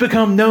 He's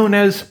become known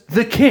as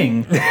the king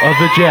of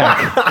the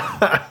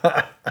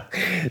jack.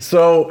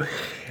 So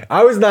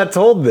I was not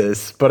told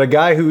this, but a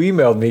guy who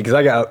emailed me, because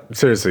I got,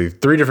 seriously,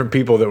 3 different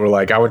people that were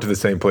like, I went to the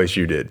same place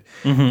you did.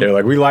 They're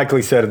like, we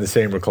likely sat in the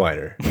same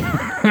recliner.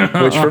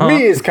 Which for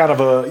me is kind of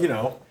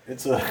a,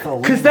 it's a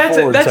Because that's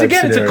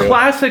again, it's a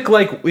classic.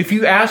 Like if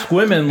you ask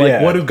women, like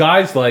Yeah. what do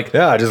guys like?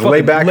 Yeah, just Fucking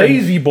lay back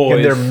lazy boys.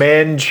 in their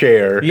man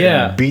chair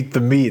Yeah. and beat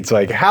the meat. It's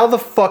like, how the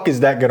fuck is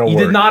that going to You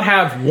work? did not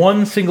have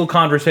one single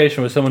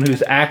conversation with someone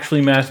who's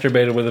actually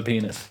masturbated with a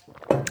penis.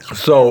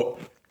 So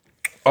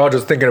I was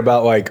just thinking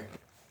about like,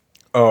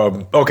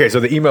 okay, so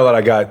the email that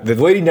I got, the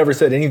lady never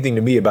said anything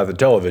to me about the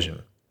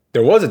television.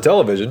 There was a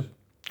television.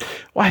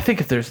 Well, I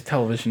think if there's a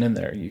television in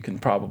there, you can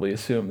probably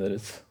assume that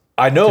it's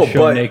I know, to show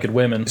but naked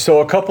women.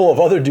 so a couple of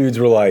other dudes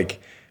were like,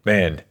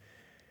 man,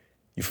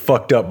 you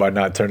fucked up by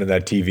not turning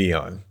that TV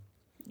on.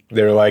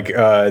 They were like,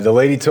 the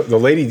lady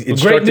Great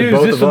instructed news.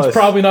 both This of one's us.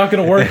 probably not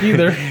going to work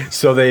either.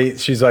 So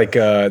she's like,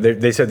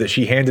 they said that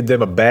she handed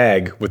them a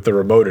bag with the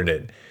remote in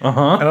it. And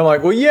I'm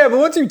like, well, yeah, but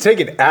once you take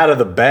it out of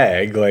the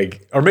bag,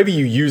 like, or maybe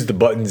you use the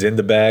buttons in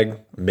the bag,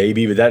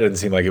 maybe, but that doesn't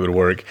seem like it would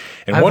work.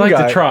 And I'd like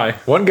to try.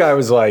 One guy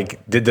was like,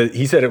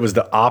 he said it was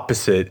the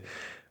opposite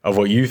of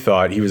what you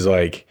thought. He was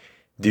like,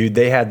 dude,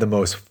 they had the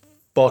most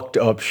fucked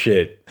up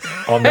shit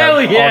on that,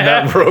 Hell yeah. on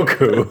that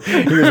Roku.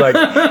 He was like,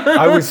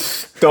 I was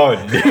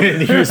stunned.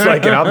 And he was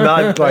like, and I'm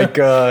not like,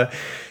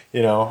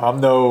 You know, I'm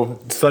no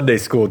Sunday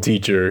school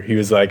teacher. He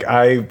was like,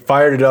 I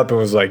fired it up and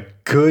was like,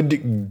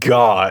 good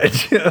God.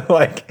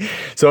 Like,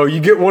 so you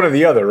get one or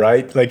the other,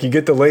 right? Like, you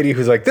get the lady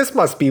who's like, this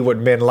must be what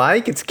men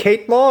like. It's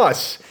Kate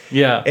Moss.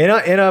 Yeah.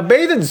 In a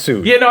bathing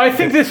suit. Yeah, no, I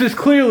think this is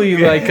clearly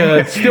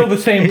like still the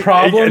same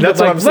problem. That's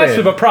but what like I'm less saying.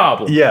 of a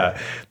problem. Yeah.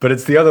 But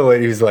it's the other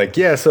lady who's like,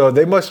 yeah, so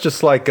they must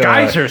just like.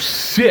 Guys are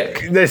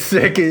sick. They're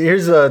sick.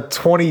 Here's a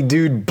 20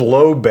 dude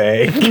blow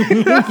bag.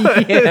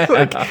 Yeah.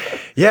 Like,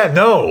 yeah,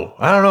 no.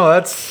 I don't know.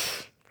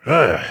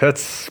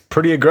 That's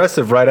pretty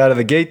aggressive right out of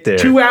the gate there.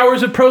 2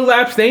 hours of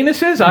prolapsed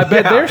anuses? I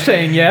bet they're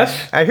saying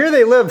yes. I hear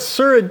they love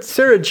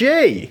Sarah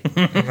J.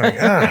 I'm like,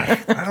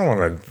 I don't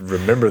want to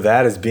remember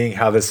that as being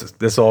how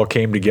this all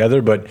came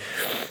together, but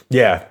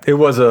yeah, it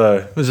was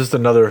just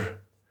another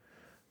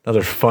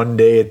fun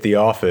day at the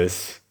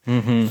office.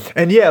 Mm-hmm.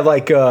 And yeah,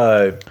 like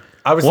I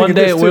was One thinking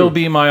day this it too. will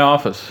be my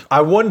office.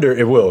 I wonder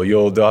it will.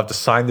 They'll have to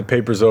sign the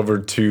papers over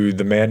to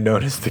the man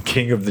known as the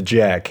King of the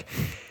Jack.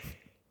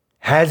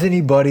 Has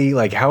anybody,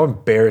 like, how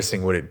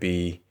embarrassing would it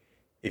be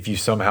if you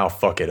somehow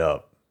fuck it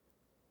up?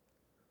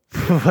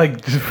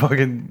 Like just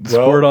fucking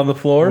squirt on the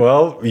floor?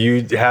 Well,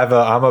 you have a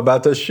I'm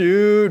about to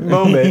shoot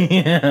moment,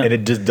 and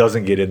it just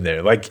doesn't get in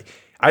there. Like,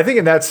 I think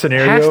in that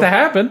scenario, Has to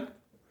happen.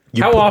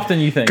 How often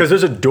you think? because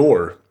there's a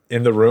door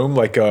in the room,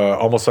 like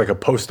almost like a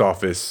post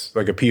office,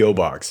 like a PO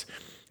box,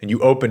 and you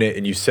open it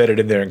and you set it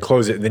in there and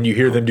close it, and then you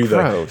hear them do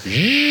gross.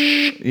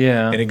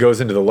 Yeah. and it goes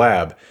into the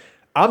lab.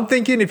 I'm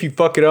thinking if you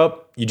fuck it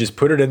up, you just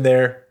put it in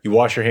there, you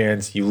wash your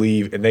hands, you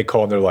leave, and they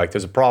call and they're like,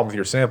 "There's a problem with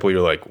your sample."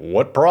 You're like,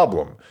 "What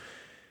problem?"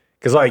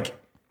 Because like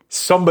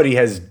somebody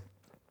has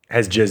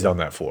jizzed on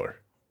that floor.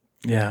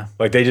 Yeah.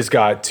 Like they just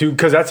got two.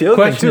 Because that's the other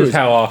Question thing too. is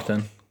how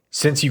often?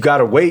 Since you got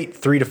to wait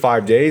 3 to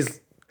 5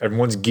 days,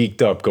 everyone's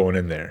geeked up going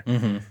in there.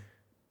 Mm-hmm.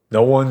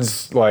 No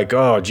one's like,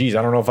 "Oh, geez,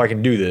 I don't know if I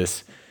can do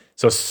this."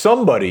 So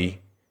somebody,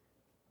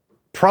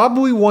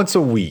 probably once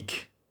a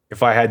week,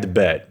 if I had to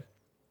bet,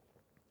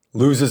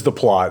 loses the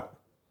plot,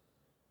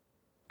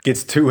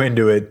 gets too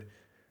into it,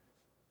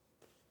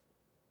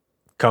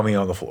 coming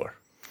on the floor.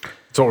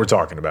 That's what we're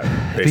talking about.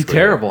 It'd be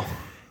terrible.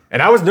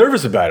 And I was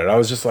nervous about it. I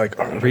was just like,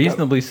 oh,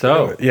 Reasonably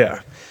so.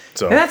 yeah.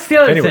 So And that's the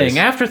other anyways, thing.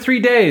 After 3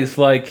 days,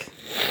 like,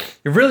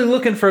 you're really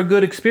looking for a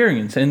good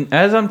experience. And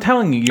as I'm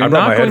telling you, you're brought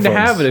not my going to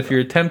headphones. have it if you're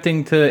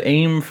attempting to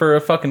aim for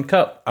a fucking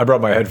cup. I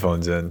brought my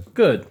headphones in.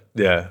 Good.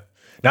 Yeah.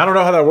 Now I don't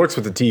know how that works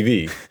with the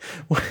TV.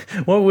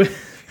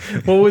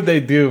 What would they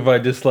do if I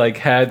just like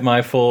had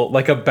my full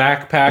like a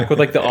backpack with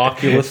like the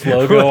Oculus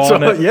logo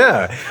on it?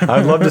 Yeah,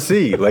 I'd love to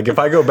see. Like if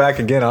I go back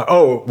again.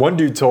 One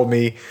dude told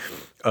me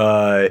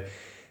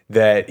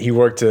that he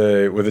worked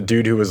with a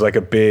dude who was like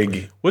a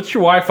big. What's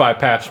your Wi-Fi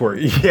password?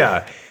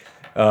 Yeah.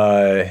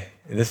 And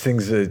this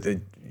thing's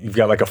you've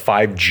got like a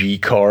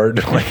 5G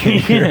card. Like,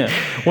 Yeah.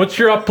 What's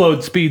your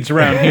upload speeds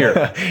around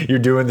here? you're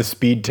doing the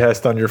speed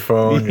test on your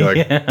phone. You're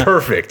like,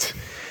 perfect.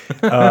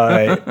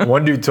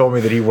 One dude told me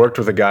that he worked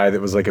with a guy that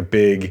was like a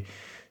big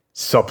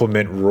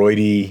supplement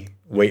roidy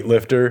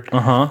weightlifter.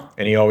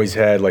 And he always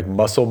had like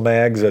muscle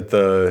mags at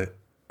the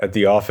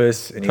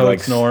office, and he like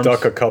Totes norms.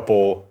 stuck a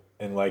couple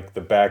in like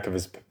the back of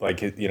his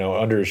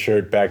under his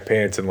shirt, back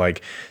pants, and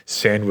like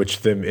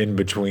sandwiched them in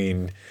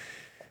between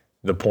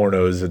the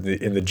pornos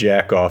in the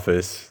Jack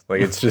office. Like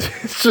it's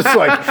just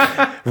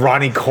like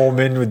Ronnie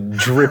Coleman with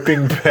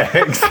dripping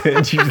bags,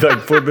 and you like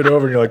flip it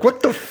over and you're like,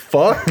 what the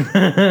fuck?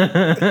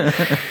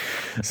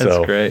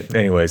 That's great.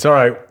 Anyways, all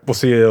right, we'll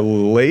see you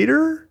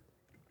later.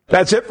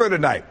 That's it for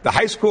tonight. The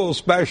high school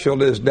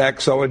special is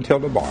next, so until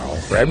tomorrow,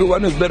 for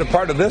everyone who's been a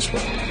part of this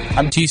one,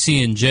 I'm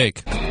TC and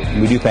Jake.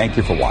 we do thank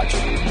you for watching.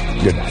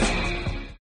 Good night.